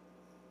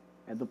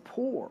 and the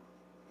poor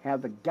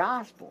have the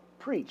gospel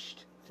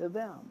preached to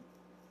them.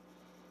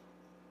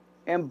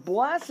 And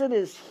blessed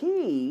is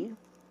he,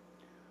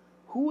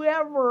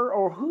 whoever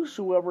or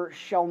whosoever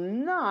shall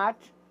not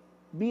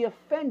be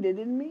offended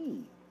in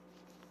me.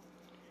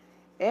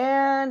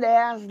 And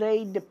as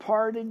they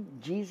departed,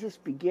 Jesus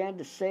began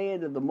to say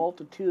unto the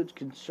multitudes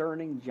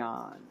concerning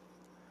John,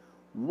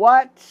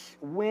 What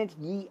went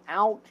ye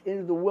out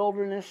into the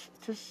wilderness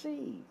to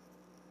see?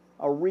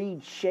 A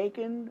reed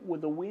shaken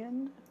with the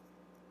wind?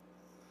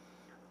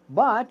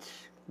 But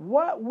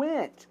what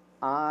went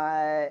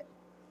I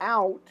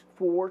out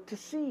for to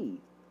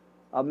see?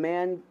 A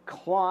man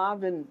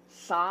clothed in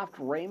soft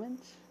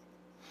raiment?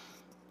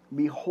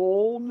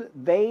 Behold,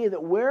 they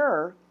that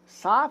wear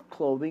soft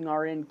clothing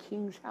are in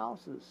kings'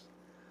 houses.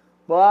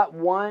 But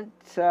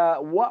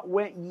what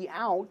went ye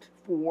out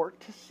for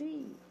to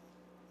see?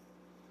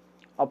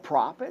 A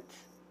prophet?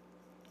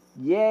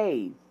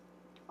 Yea,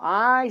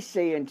 I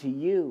say unto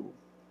you,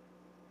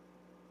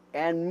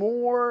 and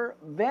more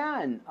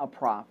than a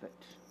prophet.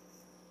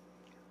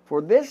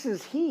 For this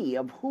is he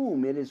of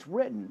whom it is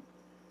written,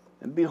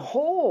 And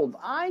behold,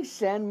 I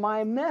send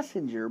my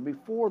messenger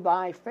before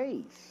thy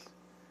face,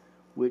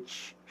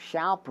 which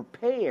shall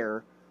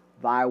prepare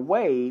thy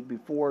way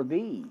before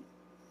thee.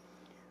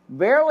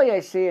 Verily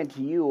I say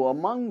unto you,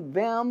 among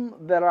them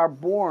that are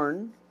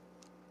born,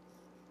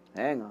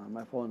 hang on,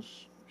 my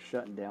phone's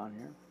shutting down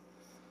here.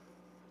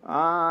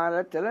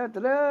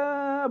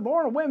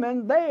 Born of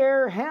women,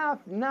 there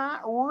hath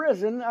not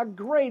risen a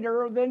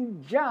greater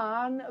than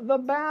John the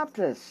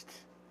Baptist.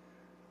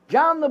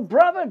 John the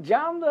brother,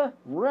 John the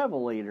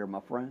Revelator, my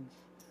friends.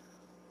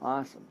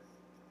 Awesome.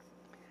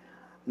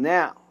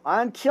 Now,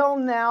 until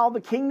now,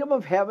 the kingdom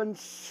of heaven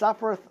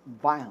suffereth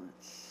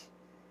violence,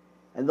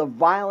 and the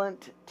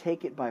violent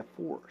take it by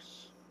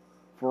force.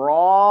 For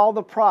all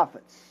the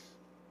prophets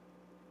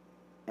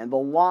and the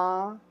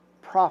law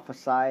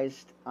prophesied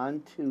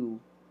unto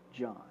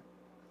John.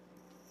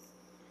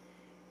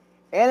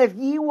 And if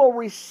ye will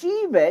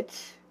receive it,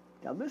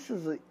 now this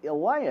is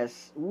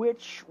Elias,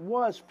 which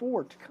was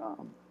for to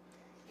come.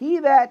 He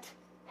that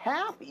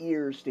hath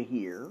ears to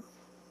hear,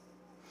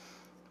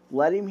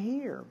 let him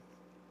hear.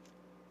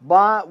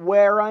 But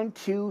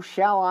whereunto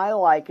shall I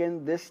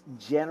liken this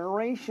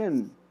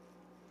generation?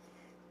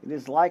 It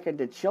is like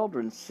unto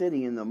children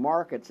sitting in the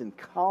markets and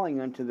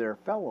calling unto their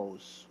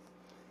fellows,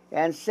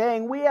 and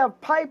saying, We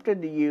have piped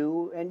unto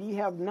you, and ye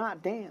have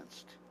not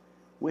danced.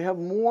 We have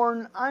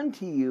mourned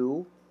unto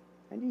you,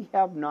 and ye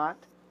have not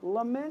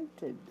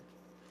lamented.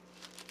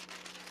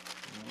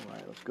 All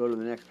right, let's go to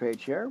the next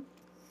page here.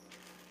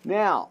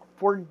 Now,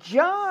 for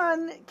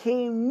John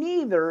came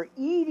neither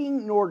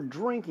eating nor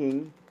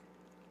drinking,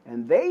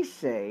 and they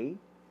say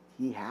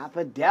he hath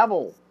a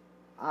devil.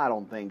 I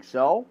don't think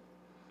so.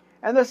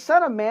 And the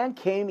Son of Man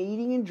came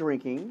eating and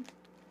drinking,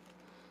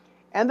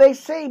 and they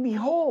say,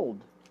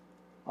 Behold,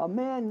 a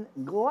man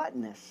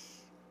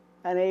gluttonous,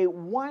 and a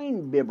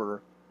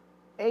winebibber,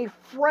 a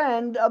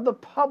friend of the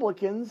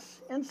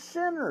publicans and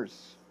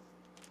sinners.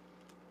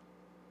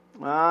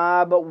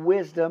 But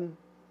wisdom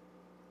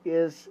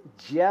is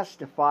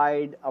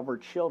justified of her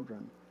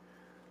children.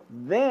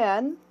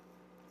 Then,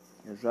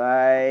 as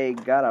I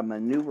got to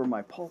maneuver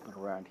my pulpit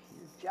around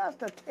here,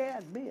 just a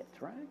tad bit,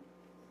 right?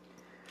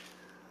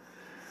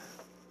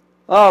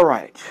 All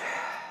right.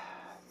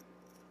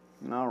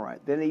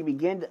 Then he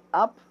began to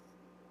up.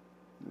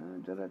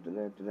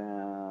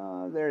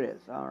 There it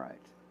is. All right.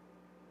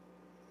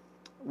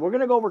 We're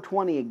going to go over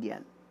 20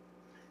 again.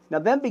 Now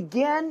then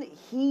began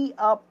he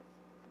up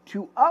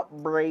to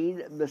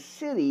upbraid the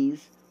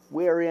cities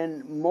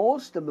wherein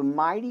most of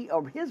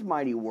his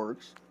mighty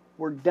works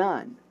were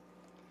done,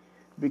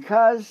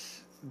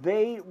 because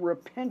they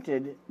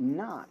repented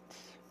not.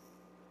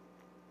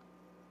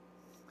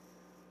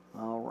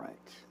 All right.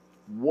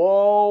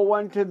 Woe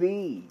unto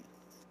thee,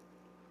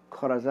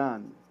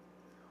 Chorazin!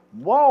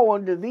 Woe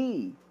unto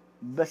thee,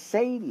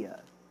 Bethsaida!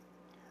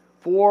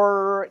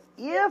 For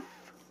if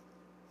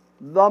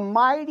the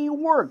mighty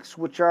works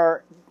which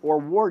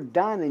were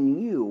done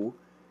in you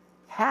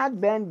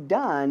had been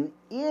done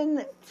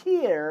in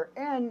Tyre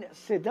and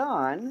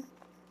Sidon,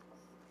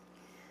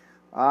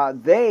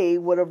 they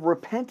would have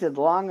repented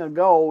long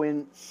ago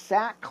in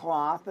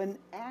sackcloth and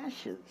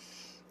ashes.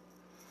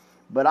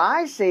 But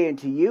I say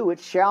unto you, it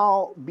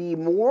shall be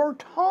more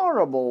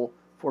tolerable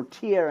for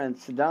Tyre and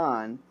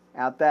Sidon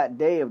at that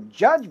day of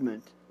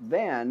judgment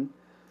than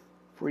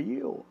for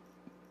you.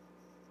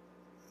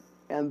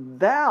 And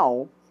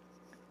thou,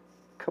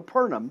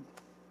 Capernaum,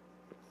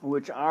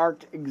 which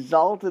art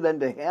exalted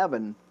unto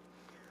heaven,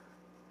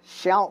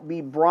 shalt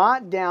be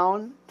brought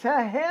down to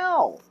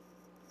hell.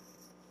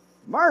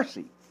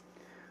 Mercy.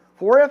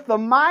 For if the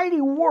mighty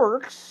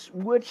works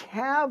which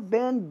have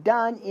been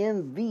done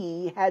in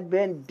thee had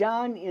been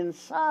done in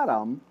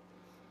Sodom,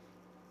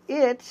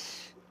 it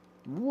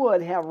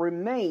would have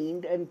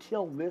remained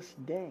until this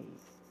day.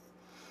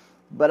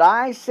 But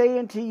I say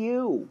unto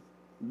you,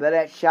 that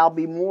it shall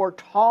be more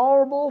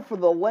tolerable for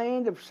the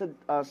land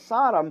of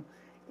Sodom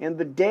in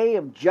the day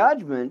of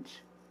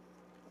judgment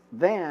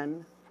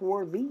than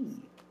for thee.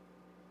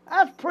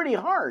 That's pretty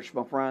harsh,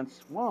 my friends.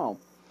 Wow.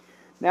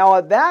 Now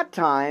at that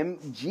time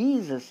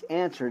Jesus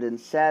answered and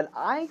said,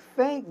 I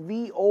thank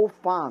thee, O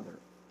Father,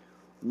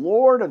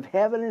 Lord of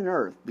heaven and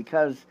earth,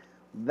 because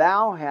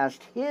thou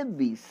hast hid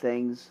these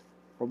things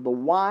from the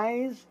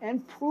wise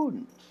and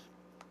prudent,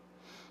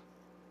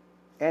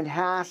 and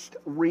hast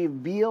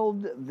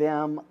revealed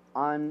them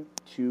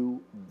unto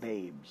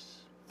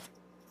babes.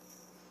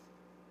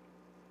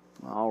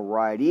 All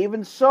right.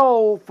 Even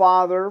so,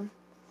 Father,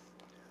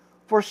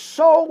 for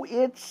so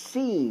it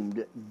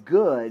seemed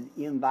good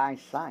in thy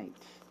sight.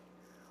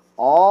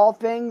 All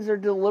things are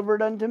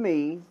delivered unto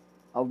me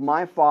of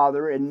my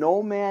Father, and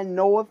no man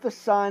knoweth the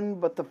Son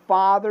but the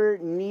Father,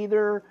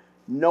 neither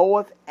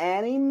knoweth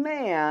any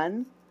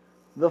man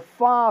the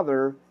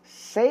Father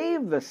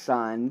save the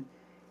Son,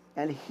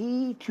 and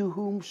he to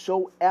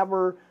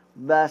whomsoever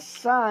the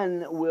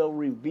Son will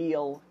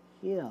reveal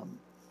him.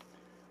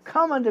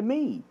 Come unto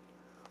me,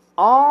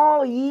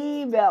 all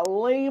ye that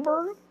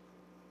labor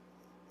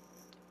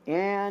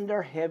and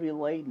are heavy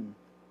laden,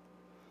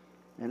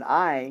 and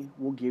I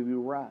will give you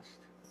rest.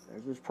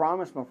 There's his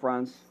promise, my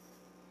friends.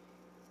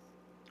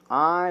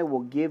 I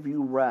will give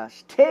you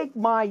rest. Take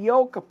my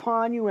yoke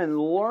upon you and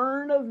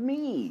learn of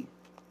me,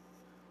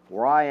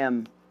 for I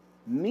am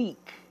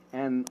meek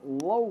and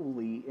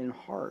lowly in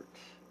heart,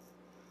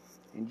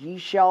 and ye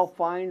shall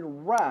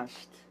find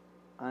rest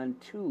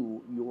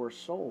unto your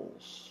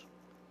souls.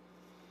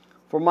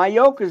 For my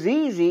yoke is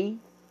easy,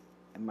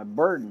 and my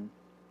burden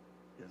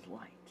is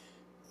light.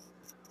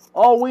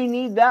 Oh, we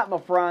need that, my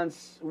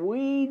friends.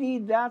 We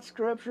need that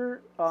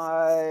scripture.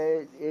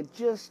 It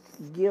just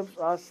gives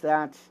us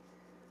that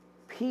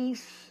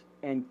peace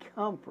and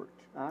comfort.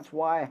 That's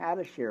why I had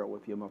to share it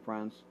with you, my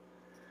friends.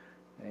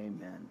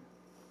 Amen.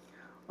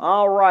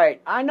 All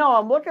right. I know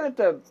I'm looking at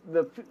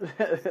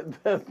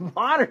the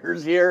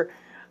monitors here.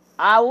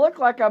 I look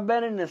like I've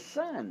been in the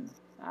sun.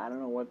 I don't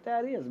know what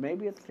that is.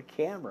 Maybe it's the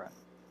camera.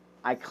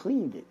 I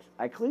cleaned it.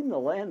 I cleaned the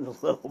lens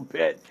a little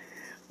bit.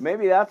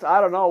 Maybe that's, I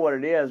don't know what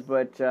it is,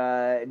 but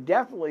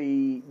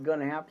definitely going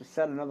to have to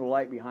set another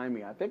light behind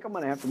me. I think I'm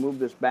going to have to move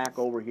this back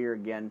over here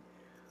again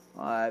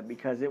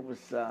because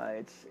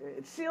it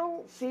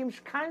still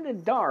seems kind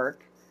of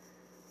dark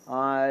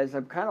as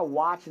I'm kind of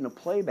watching the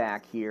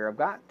playback here. I've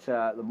got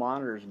the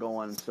monitors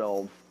going,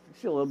 so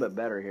I see a little bit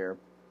better here.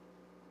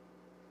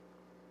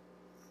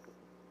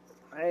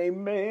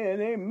 Amen,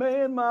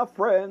 amen, my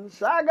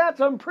friends. I got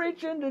some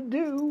preaching to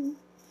do.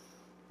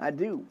 I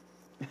do.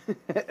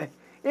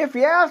 If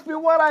you ask me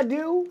what I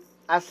do,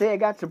 I say I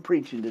got some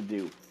preaching to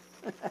do.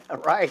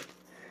 Right?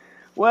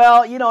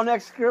 Well, you know,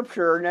 next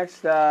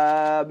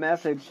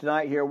message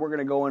tonight here, we're going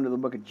to go into the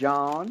book of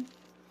John.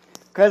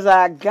 Because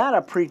I got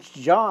to preach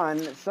John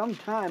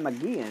sometime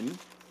again.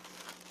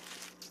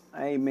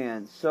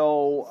 Amen.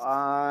 So,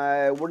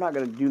 we're not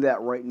going to do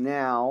that right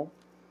now.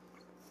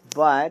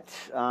 But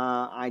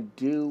I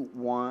do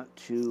want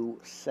to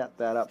set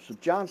that up. So,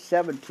 John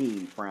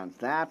 17, friends.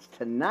 That's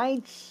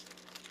tonight's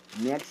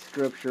next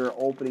scripture,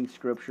 opening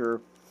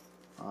scripture,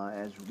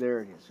 as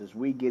there it is, as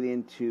we get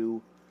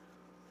into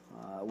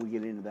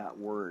that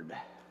word.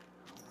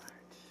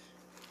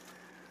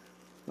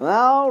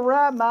 All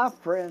right, my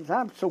friends,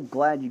 I'm so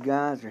glad you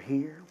guys are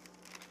here.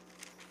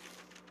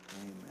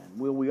 Amen.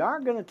 Well, we are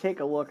going to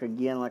take a look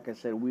again. Like I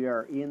said, we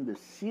are in the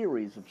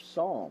series of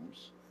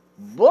Psalms,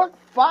 book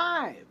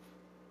 5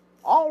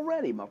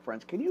 already, my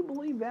friends. Can you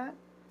believe that?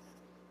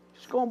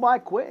 Just going by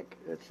quick.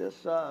 It's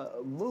just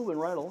moving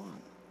right along.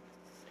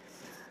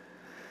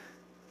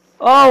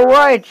 All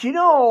right, you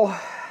know,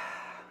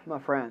 my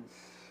friends,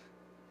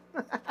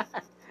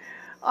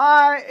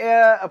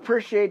 I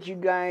appreciate you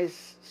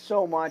guys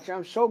so much.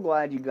 I'm so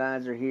glad you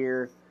guys are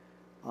here.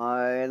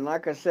 And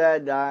like I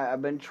said,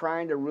 I've been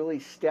trying to really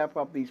step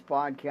up these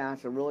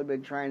podcasts. I've really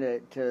been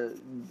trying to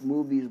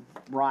move these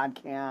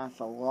broadcasts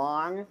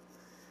along,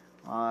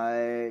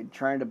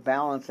 trying to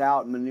balance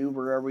out and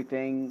maneuver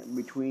everything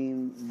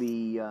between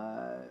the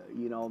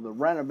the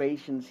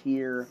renovations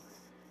here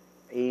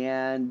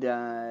and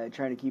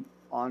trying to keep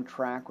on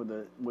track with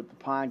the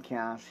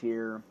podcast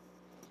here.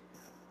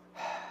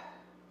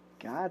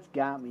 God's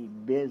got me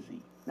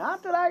busy.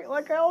 Not that I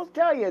always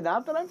tell you,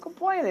 not that I'm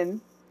complaining,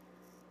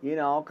 you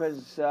know,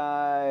 because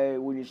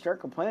when you start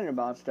complaining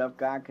about stuff,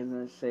 God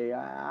can say,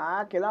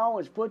 I can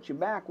always put you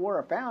back where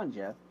I found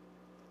you.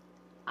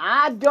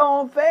 I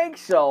don't think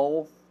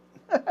so.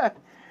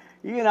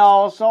 You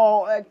know,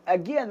 so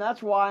again,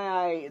 that's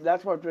why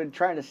I've been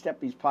trying to step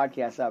these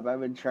podcasts up. I've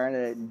been trying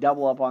to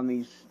double up on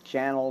these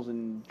channels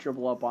and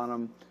triple up on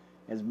them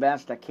as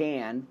best I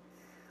can.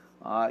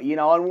 You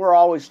know, and we're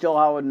always still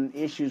having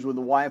issues with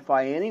the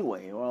Wi-Fi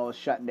anyway. Well, it's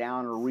shut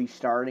down or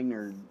restarting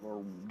or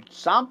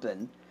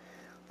something.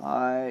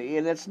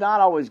 And it's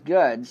not always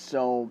good.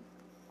 So,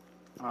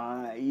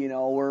 you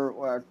know,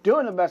 we're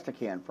doing the best I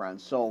can,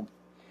 friends. So,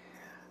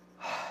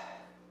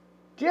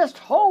 just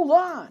hold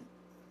on.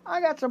 I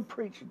got some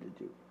preaching to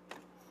do.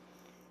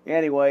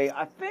 Anyway,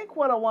 I think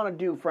what I want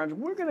to do, friends,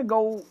 we're going to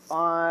go,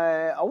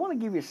 I want to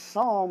give you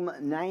Psalm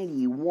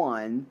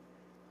 91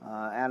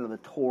 out of the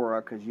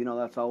Torah, because, you know,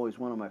 that's always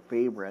one of my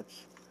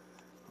favorites.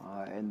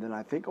 And then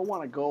I think I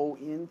want to go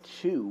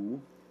into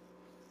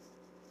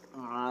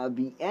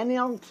the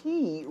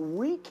NLT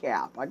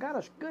recap. I got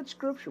a good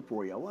scripture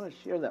for you. I want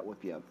to share that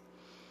with you.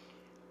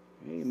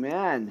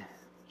 Amen.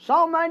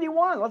 Psalm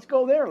 91. Let's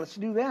go there. Let's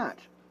do that,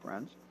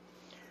 friends.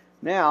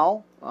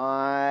 Now,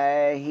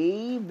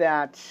 he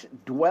that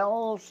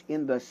dwells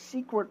in the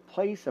secret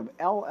place of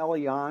El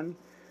Elyon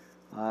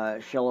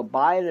shall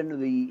abide under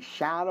the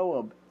shadow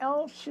of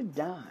El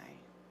Shaddai.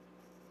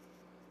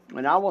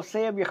 And I will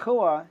say of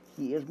Yahuwah,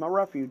 he is my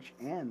refuge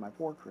and my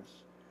fortress,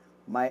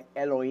 my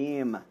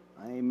Elohim.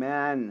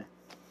 Amen.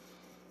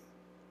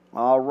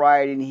 All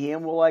right, in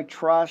him will I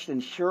trust,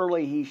 and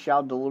surely he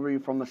shall deliver you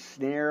from the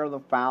snare of the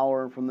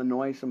fowler and from the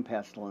noisome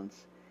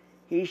pestilence.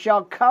 He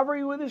shall cover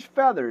you with his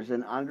feathers,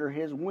 and under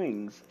his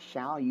wings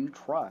shall you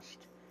trust.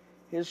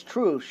 His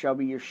truth shall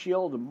be your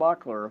shield and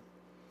buckler.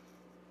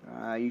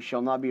 You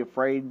shall not be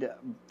afraid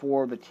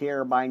for the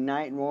terror by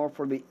night, nor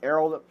for the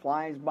arrow that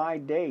flies by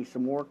day.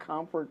 Some more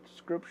comfort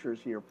scriptures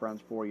here,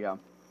 friends, for you.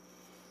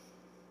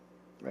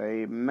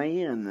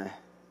 Amen.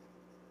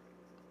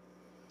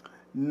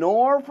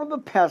 Nor for the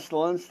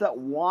pestilence that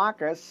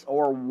walks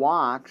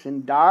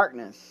in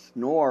darkness,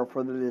 nor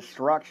for the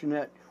destruction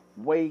that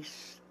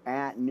wastes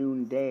at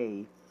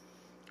noonday.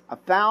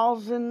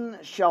 1,000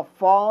 shall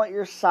fall at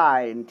your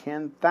side, and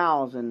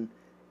 10,000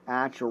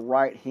 at your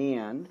right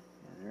hand.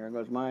 And there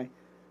goes my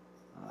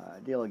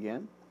deal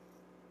again.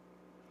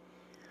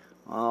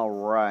 All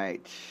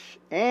right.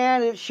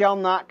 And it shall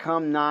not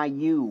come nigh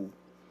you.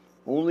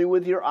 Only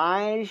with your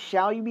eyes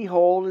shall you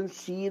behold and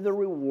see the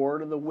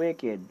reward of the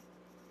wicked.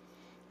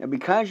 And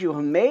because you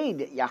have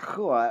made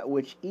Yahuwah,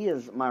 which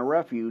is my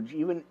refuge,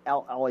 even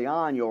El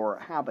Elyon, your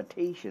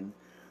habitation,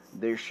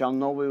 there shall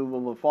no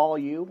evil befall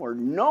you, or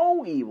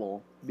no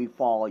evil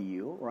befall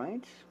you,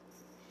 right?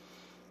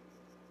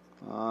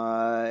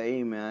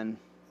 Amen.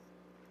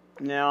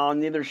 Now,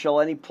 neither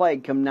shall any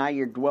plague come nigh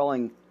your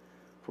dwelling,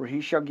 for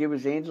he shall give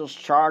his angels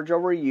charge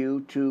over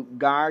you to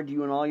guard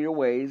you in all your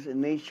ways,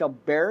 and they shall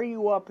bear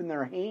you up in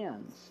their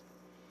hands,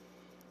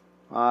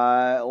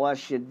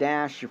 lest you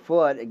dash your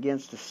foot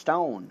against a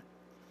stone.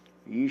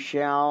 You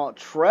shall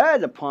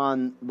tread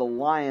upon the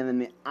lion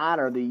and the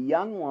otter, the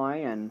young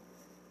lion,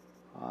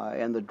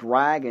 and the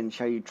dragon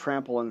shall you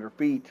trample under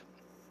feet.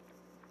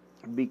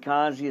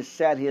 Because he has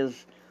set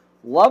his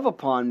love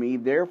upon me,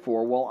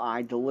 therefore will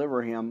I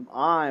deliver him.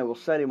 I will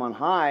set him on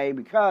high,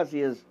 because he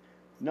has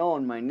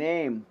known my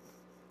name.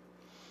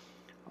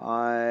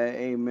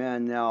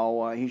 Amen.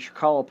 Now he shall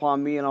call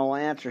upon me, and I will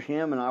answer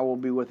him, and I will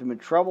be with him in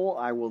trouble.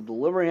 I will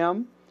deliver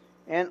him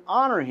and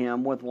honor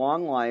him. With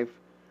long life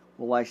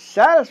will I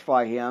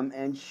satisfy him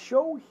and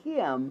show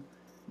him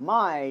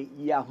my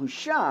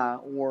Yahusha,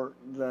 or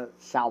the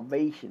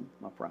salvation,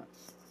 my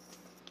friends.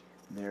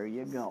 There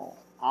you go.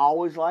 I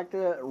always like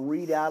to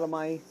read out of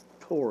my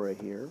Torah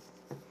here.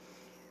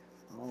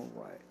 All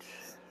right.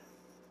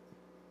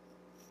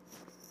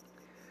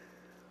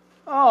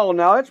 Oh,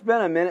 now it's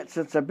been a minute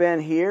since I've been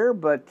here,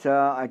 but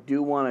I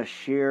do want to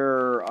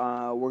share.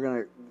 I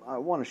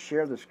want to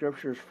share the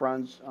scriptures,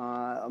 friends.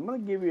 I'm going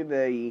to give you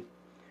the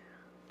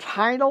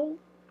title.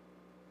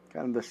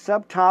 Kind of the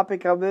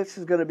subtopic of this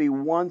is going to be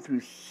 1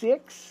 through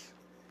 6.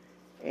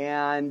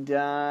 And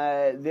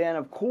then,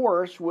 of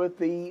course, with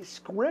the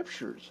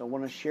scriptures. I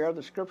want to share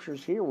the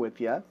scriptures here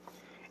with you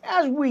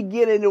as we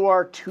get into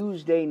our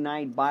Tuesday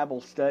night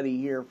Bible study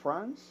here,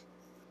 friends.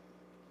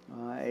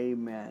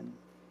 Amen.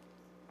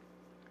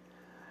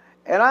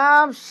 And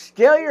I'm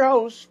still your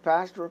host,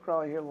 Pastor Rick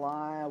Raleigh, here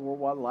live,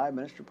 Worldwide Live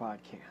Ministry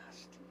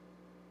Podcast.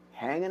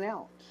 Hanging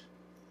out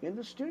in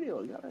the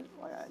studio. You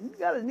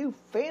got a new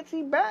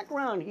fancy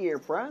background here,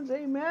 friends.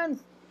 Amen.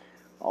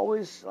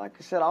 Always, like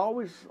I said,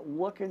 always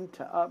looking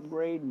to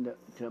upgrade and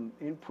to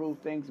improve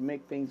things and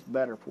make things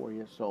better for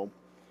you. So,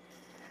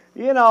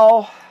 you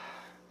know,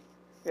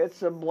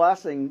 it's a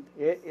blessing.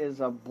 It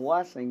is a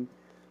blessing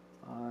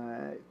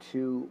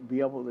to be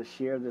able to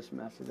share this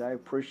message. I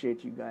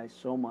appreciate you guys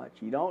so much.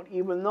 You don't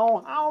even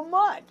know how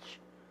much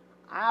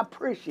I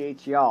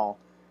appreciate y'all.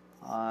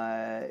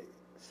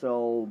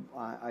 So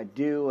I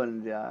do,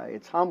 and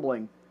it's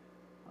humbling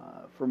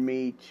for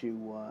me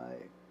to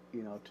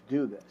to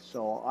do this.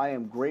 So I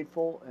am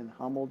grateful and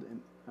humbled,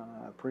 and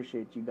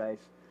appreciate you guys,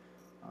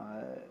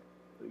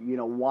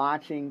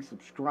 watching,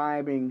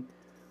 subscribing,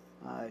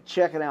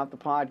 checking out the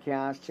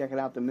podcast, checking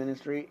out the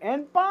ministry.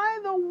 And by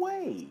the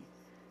way,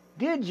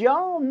 did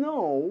y'all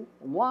know,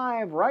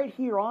 live right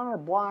here on our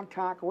Blog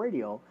Talk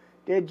Radio,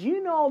 did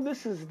you know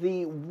this is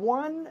the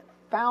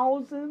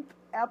 1,000th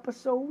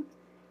episode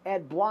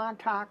at Blog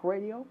Talk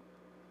Radio?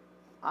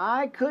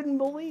 I couldn't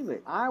believe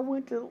it. I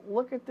went to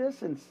look at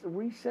this and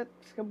reset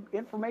some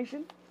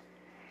information,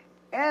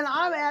 and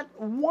I'm at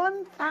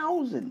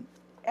 1,000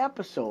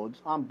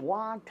 episodes on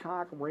Blog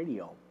Talk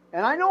Radio.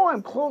 And I know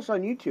I'm close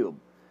on YouTube.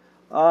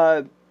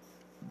 I'll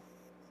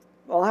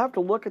have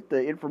to look at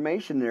the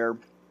information there,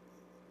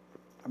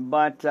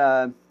 but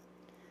I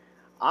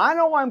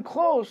know I'm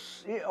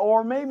close,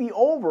 or maybe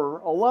over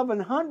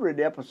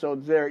 1,100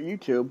 episodes there at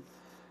YouTube.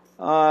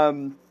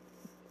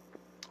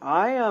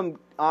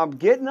 I'm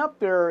getting up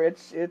there.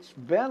 It's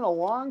been a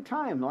long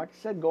time. Like I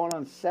said, going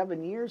on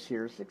 7 years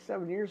here,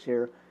 6-7 years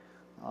here.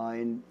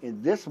 In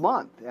this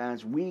month,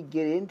 as we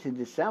get into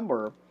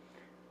December,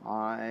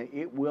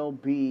 it will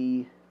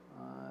be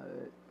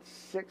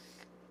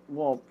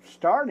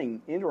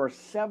starting into our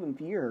 7th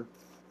year,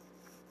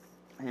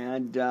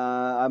 and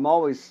I'm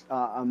always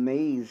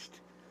amazed,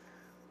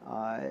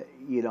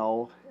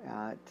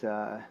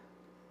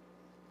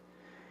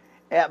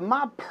 at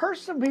my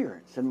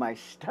perseverance and my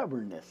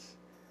stubbornness.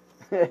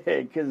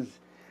 Because,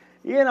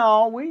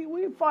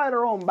 we fight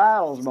our own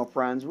battles, my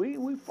friends.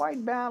 We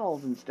fight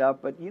battles and stuff,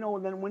 but,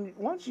 then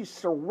once you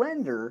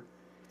surrender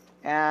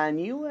and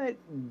you let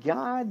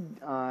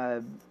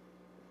God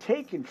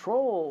take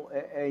control,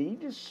 and you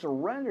just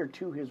surrender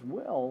to His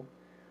will,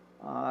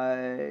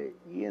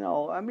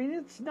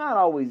 it's not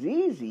always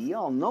easy. You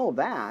all know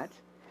that.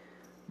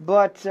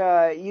 But,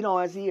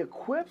 as He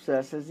equips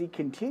us, as He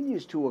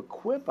continues to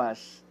equip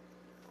us,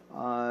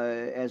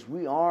 as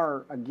we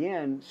are,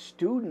 again,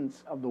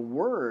 students of the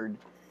Word,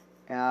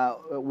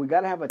 we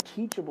got to have a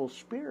teachable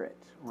spirit,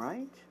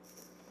 right?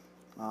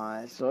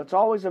 So it's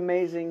always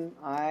amazing.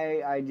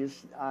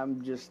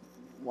 I'm just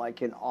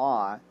like in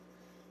awe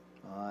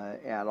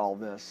at all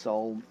this.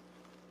 So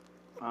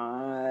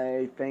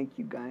I thank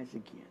you guys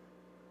again.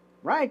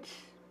 Right?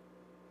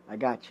 I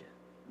got you.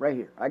 Right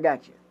here. I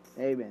got you.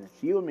 Amen.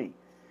 It's you and me.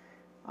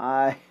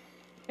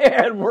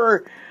 And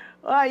we're...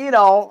 like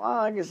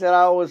I said,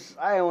 I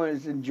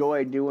always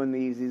enjoy doing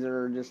these. These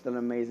are just an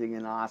amazing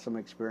and awesome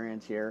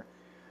experience here.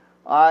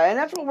 And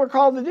that's what we're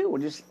called to do.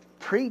 We'll just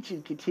preach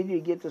and continue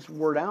to get this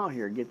word out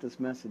here, get this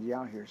message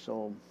out here.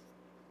 So,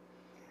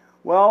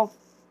 well,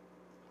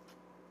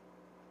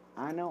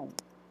 I know.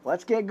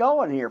 Let's get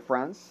going here,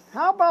 friends.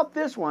 How about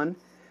this one?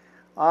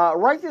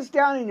 Write this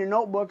down in your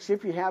notebooks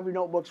if you have your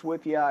notebooks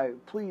with you.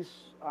 Please,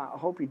 I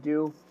hope you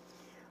do.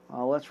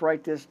 Let's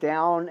write this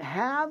down.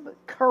 Have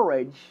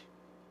courage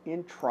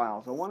in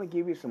trials. I want to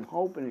give you some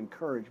hope and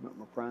encouragement,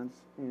 my friends.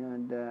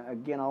 And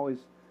again, I always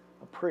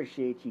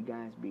appreciate you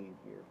guys being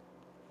here.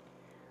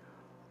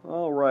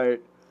 All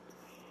right.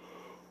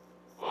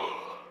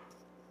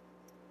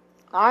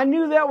 I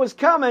knew that was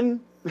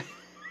coming.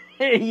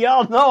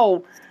 Y'all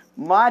know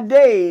my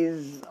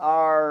days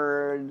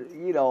are,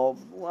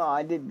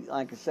 well,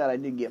 like I said, I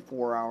did get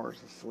 4 hours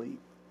of sleep.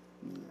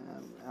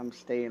 I'm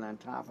staying on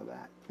top of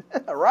that.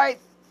 All right?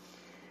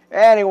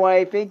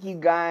 Anyway, thank you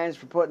guys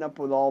for putting up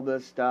with all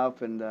this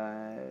stuff. And,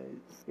 I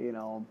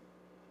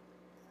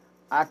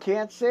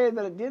can't say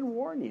that it did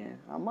warn you.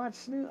 I might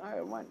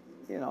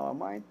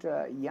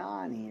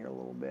yawn here a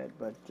little bit,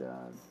 but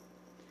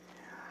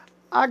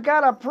I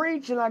gotta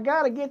preach and I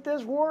gotta get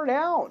this word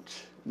out,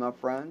 my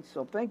friends.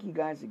 So thank you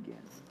guys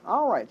again.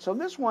 All right, so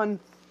this one,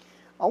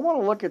 I want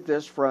to look at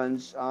this,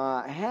 friends.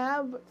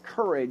 Have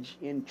courage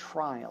in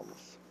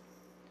trials.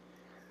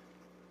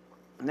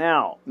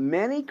 Now,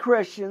 many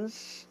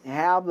Christians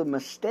have the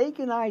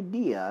mistaken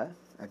idea.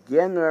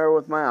 Again, there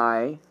with my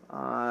eye.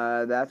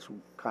 That's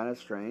kind of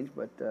strange,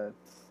 but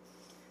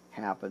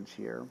happens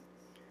here.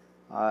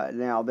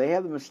 Now, they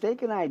have the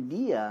mistaken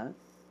idea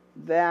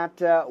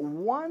that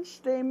once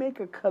they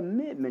make a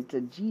commitment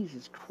to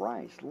Jesus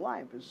Christ,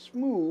 life is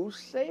smooth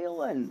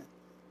sailing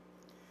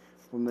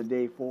from that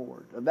day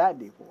forward.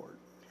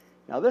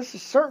 Now, this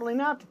is certainly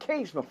not the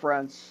case, my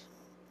friends.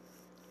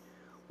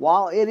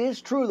 While it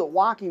is true that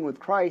walking with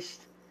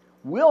Christ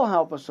will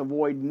help us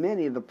avoid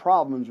many of the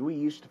problems we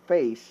used to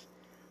face,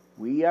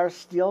 we are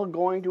still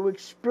going to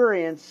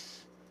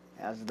experience,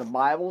 as the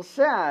Bible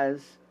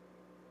says,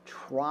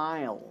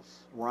 trials,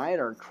 right?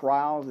 Or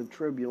trials and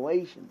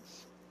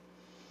tribulations.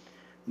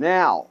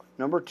 Now,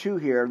 number 2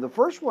 here. The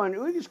first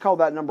one, we just call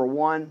that number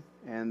 1,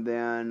 and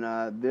then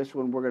this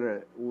one we're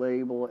going to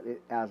label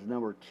it as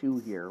number 2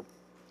 here,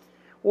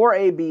 or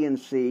A, B, and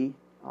C.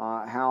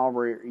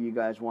 However you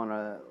guys want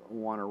to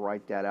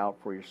write that out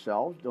for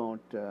yourselves.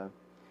 Don't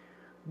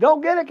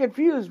get it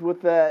confused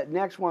with the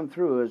next one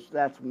through.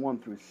 That's 1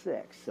 through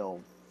 6. So,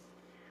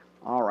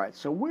 all right.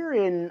 So we're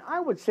in,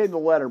 I would say, the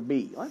letter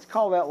B. Let's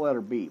call that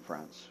letter B,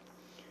 friends.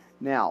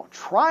 Now,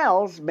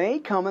 trials may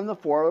come in the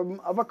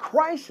form of a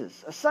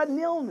crisis, a sudden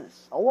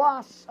illness, a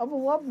loss of a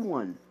loved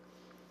one,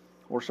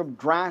 or some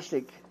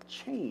drastic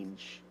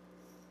change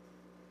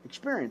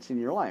experience in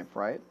your life,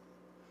 right?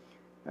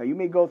 Now, you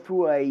may go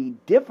through a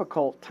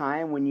difficult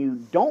time when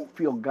you don't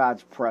feel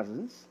God's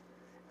presence,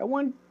 and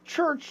when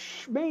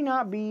church may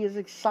not be as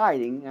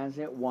exciting as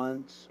it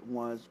once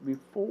was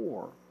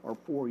before or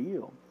for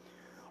you.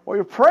 Or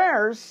your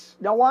prayers,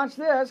 now watch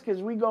this,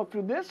 because we go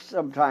through this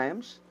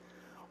sometimes,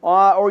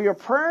 or your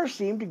prayers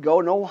seem to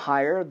go no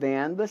higher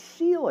than the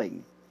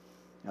ceiling.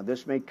 Now,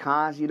 this may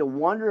cause you to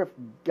wonder if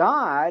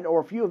God,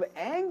 or if you have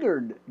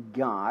angered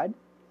God,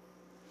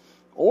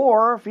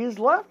 or if He's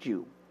left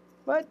you.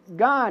 But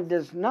God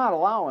does not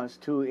allow us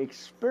to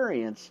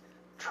experience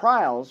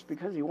trials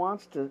because He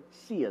wants to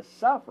see us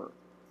suffer.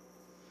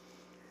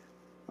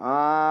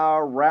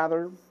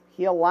 Rather,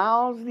 He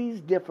allows these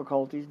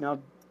difficulties. Now,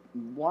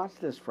 watch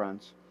this,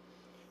 friends.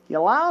 He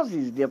allows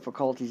these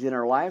difficulties in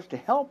our lives to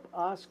help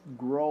us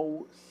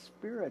grow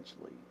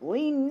spiritually.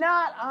 Lean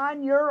not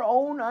on your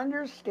own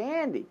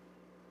understanding.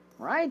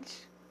 Right?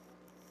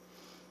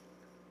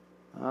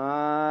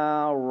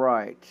 All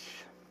right.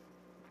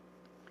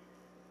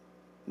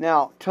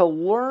 Now, to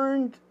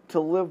learn to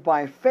live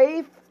by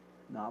faith,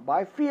 not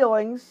by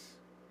feelings.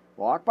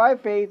 Walk by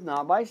faith,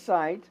 not by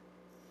sight.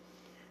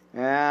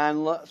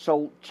 And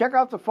so check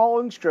out the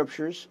following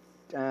scriptures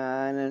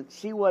and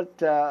see what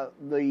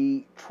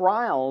the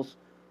trials,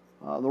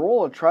 the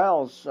role of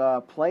trials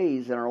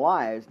plays in our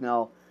lives.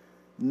 Now,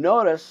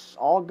 notice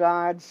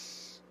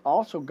God's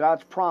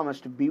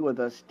promise to be with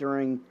us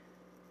during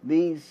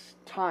these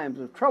times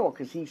of trouble,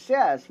 because He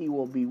says He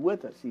will be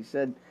with us. He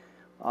said,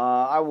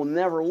 I will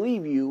never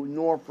leave you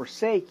nor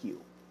forsake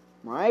you.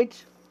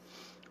 Right?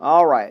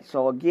 All right.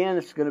 So again,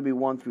 it's going to be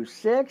 1 through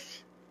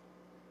 6.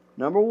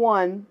 Number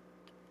 1,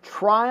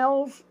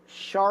 trials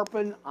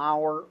sharpen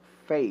our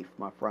faith,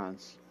 my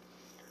friends.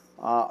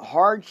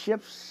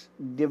 Hardships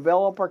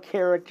develop our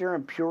character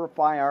and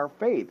purify our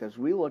faith, as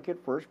we look at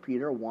 1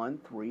 Peter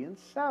 1, 3, and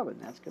 7.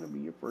 That's going to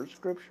be your first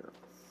scripture.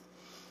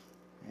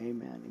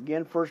 Amen.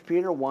 Again, 1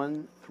 Peter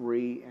 1,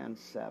 3, and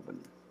 7.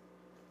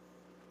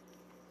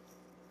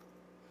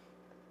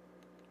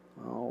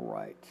 All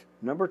right.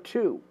 Number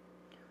 2,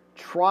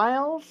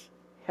 trials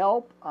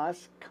help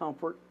us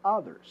comfort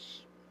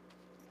others.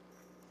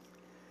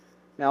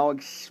 Now,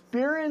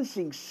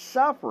 experiencing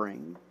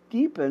suffering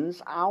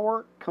deepens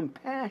our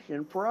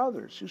compassion for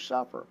others who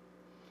suffer,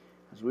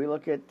 as we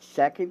look at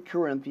 2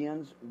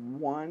 Corinthians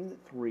 1,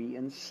 3,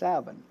 and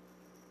 7.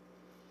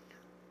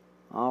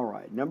 All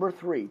right. Number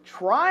 3,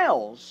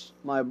 trials,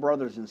 my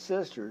brothers and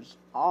sisters,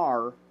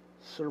 are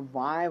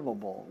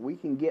survivable. We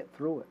can get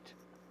through it.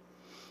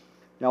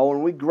 Now,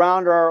 when we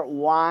ground our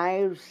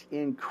lives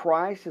in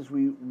Christ, as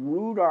we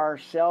root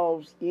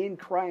ourselves in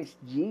Christ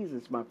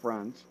Jesus, my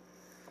friends,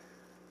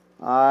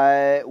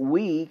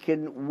 we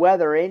can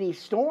weather any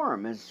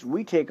storm. As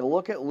we take a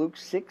look at Luke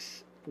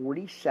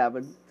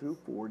 6:47 through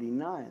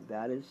 49.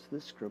 That is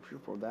the scripture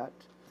for that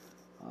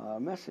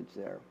message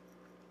there.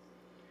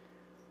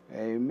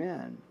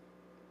 Amen.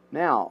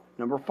 Now,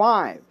 number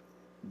 5.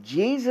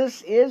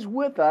 Jesus is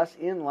with us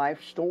in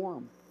life's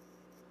storm.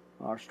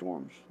 Our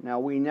storms. Now,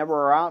 we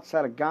never are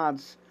outside of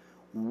God's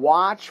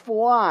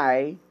watchful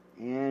eye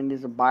and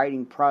His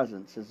abiding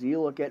presence. As you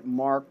look at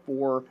Mark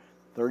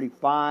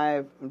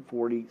 4:35 and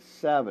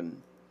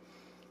 47.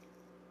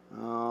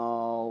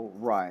 All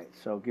right.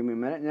 So, give me a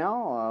minute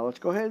now. Let's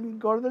go ahead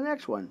and go to the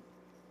next one.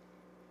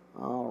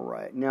 All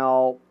right.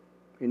 Now,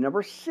 in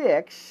number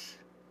 6,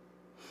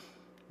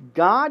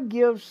 God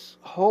gives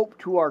hope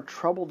to our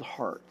troubled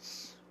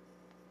hearts.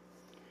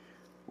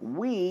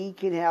 We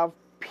can have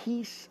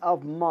peace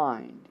of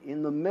mind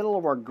in the middle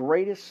of our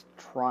greatest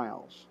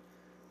trials.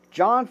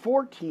 John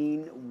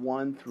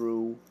 14:1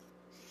 through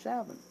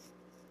 7.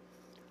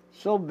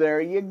 So there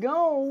you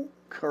go.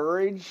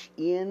 Courage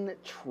in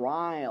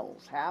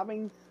trials.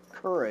 Having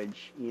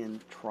courage in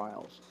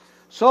trials.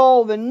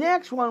 So the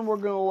next one we're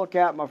going to look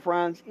at, my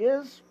friends,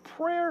 is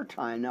prayer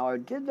time. Now, I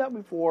did that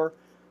before.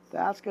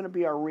 That's going to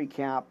be our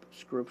recap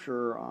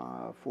scripture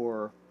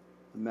for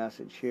the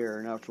message here.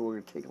 And that's what we're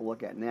going to take a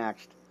look at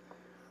next.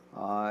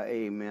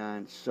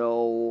 Amen.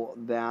 So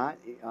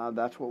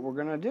that's what we're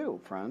going to do,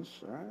 friends.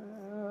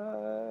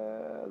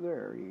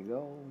 There you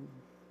go.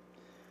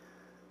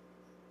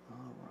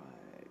 All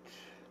right.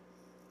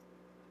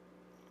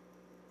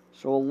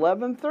 So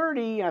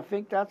 11:30, I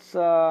think that's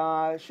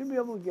should be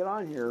able to get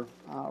on here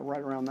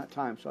right around that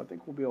time. So I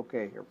think we'll be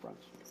okay here,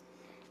 friends.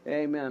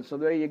 Amen. So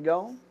there you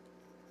go.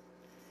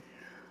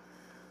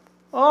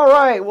 All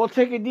right, we'll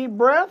take a deep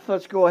breath.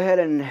 Let's go ahead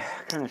and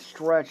kind of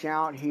stretch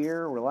out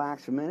here,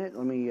 relax a minute.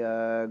 Let me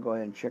go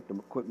ahead and check the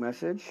quick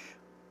message.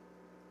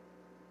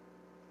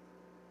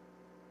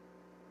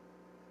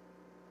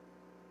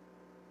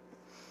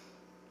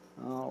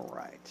 All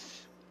right.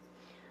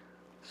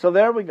 So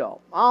there we go.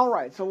 All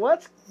right, so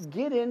let's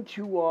get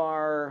into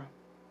our,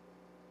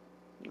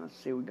 let's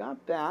see, we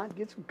got that.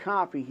 Get some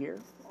coffee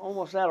here.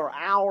 Almost at our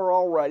hour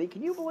already.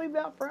 Can you believe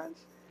that,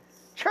 friends?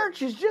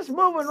 Church is just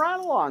moving right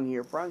along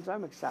here, friends.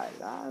 I'm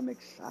excited. I'm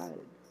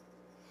excited.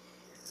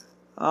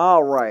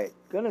 All right.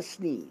 Gonna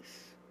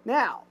sneeze.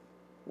 Now,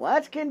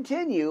 let's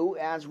continue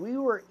as we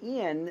were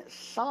in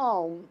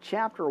Psalm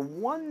chapter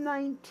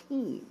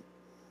 119.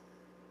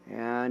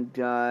 And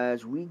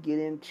as we get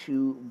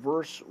into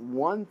verse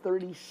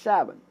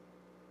 137,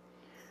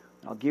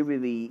 I'll give you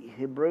the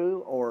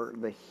Hebrew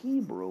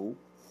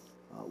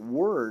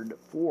word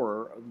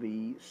for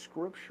the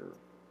scripture.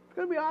 It's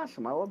going to be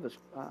awesome. I love this.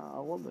 I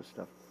love this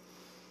stuff.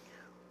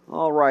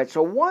 All right,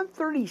 so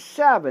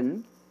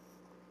 137.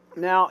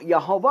 Now,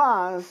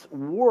 Yehovah's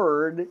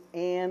word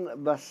and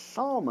the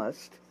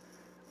psalmist.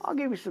 I'll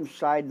give you some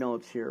side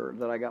notes here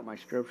that I got my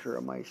scripture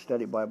in my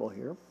study Bible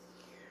here.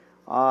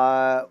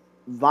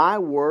 Thy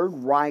word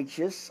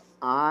righteous,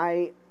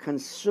 I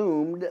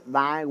consumed.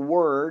 Thy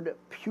word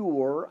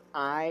pure,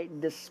 I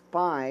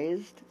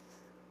despised.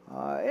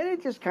 And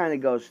it just kind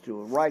of goes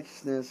through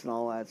righteousness and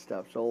all that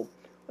stuff. So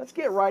let's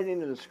get right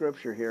into the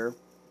scripture here.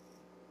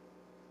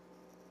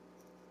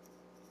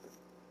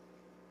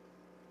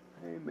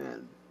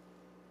 Amen.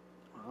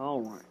 All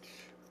right.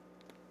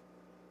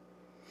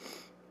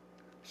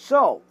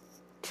 So,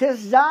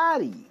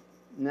 Tizadi.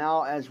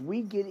 Now, as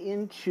we get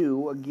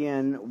into,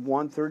 again,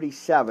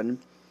 137,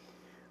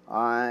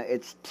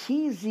 it's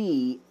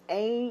T-Z-A-D-D-I.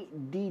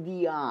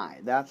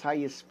 That's how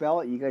you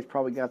spell it. You guys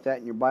probably got that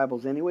in your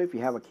Bibles anyway, if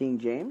you have a King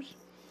James.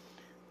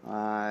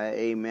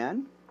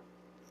 Amen.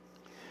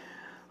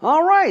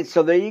 All right,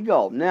 so there you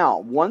go. Now,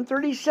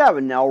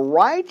 137. Now,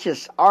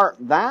 righteous art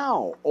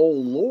thou, O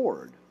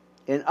Lord,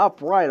 and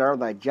upright are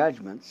thy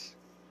judgments.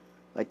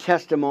 Thy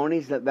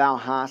testimonies that thou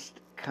hast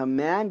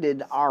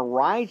commanded are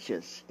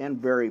righteous and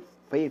very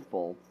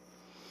faithful.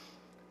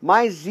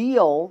 My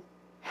zeal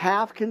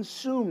hath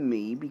consumed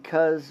me,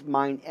 because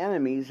mine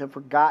enemies have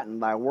forgotten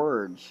thy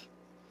words.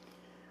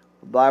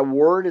 Thy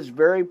word is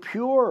very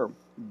pure,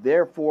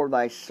 therefore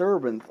thy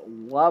servant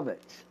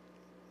loveth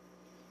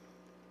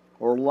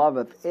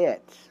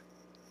it.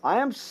 I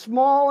am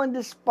small and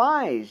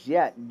despised,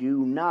 yet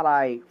do not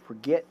I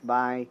forget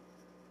thy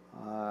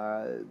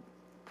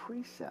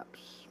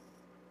precepts.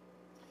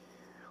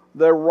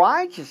 The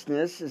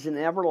righteousness is an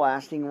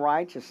everlasting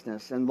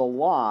righteousness, and the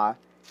law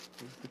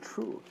is the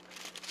truth.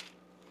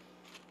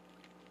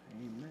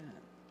 Amen.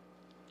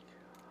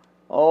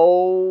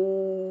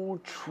 Oh,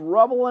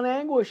 trouble and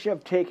anguish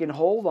have taken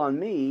hold on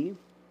me.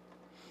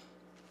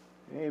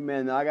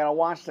 Amen. Now, I got to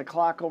watch the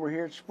clock over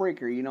here at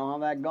Spreaker. You know how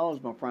that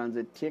goes, my friends.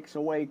 It ticks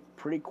away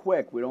pretty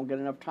quick. We don't get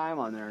enough time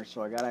on there,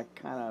 so I got to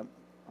kind of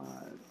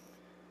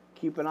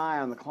keep an eye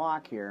on the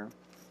clock here.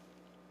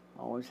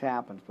 Always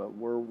happens, but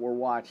we're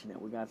watching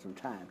it. We got some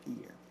time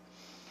here.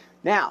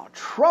 Now,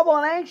 trouble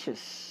and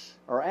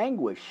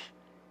anguish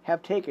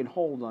have taken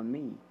hold on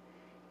me.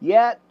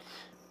 Yet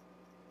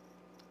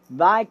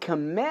thy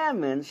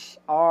commandments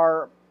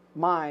are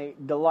my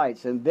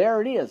delights. And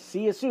there it is.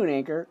 See you soon,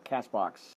 Anchor, Castbox.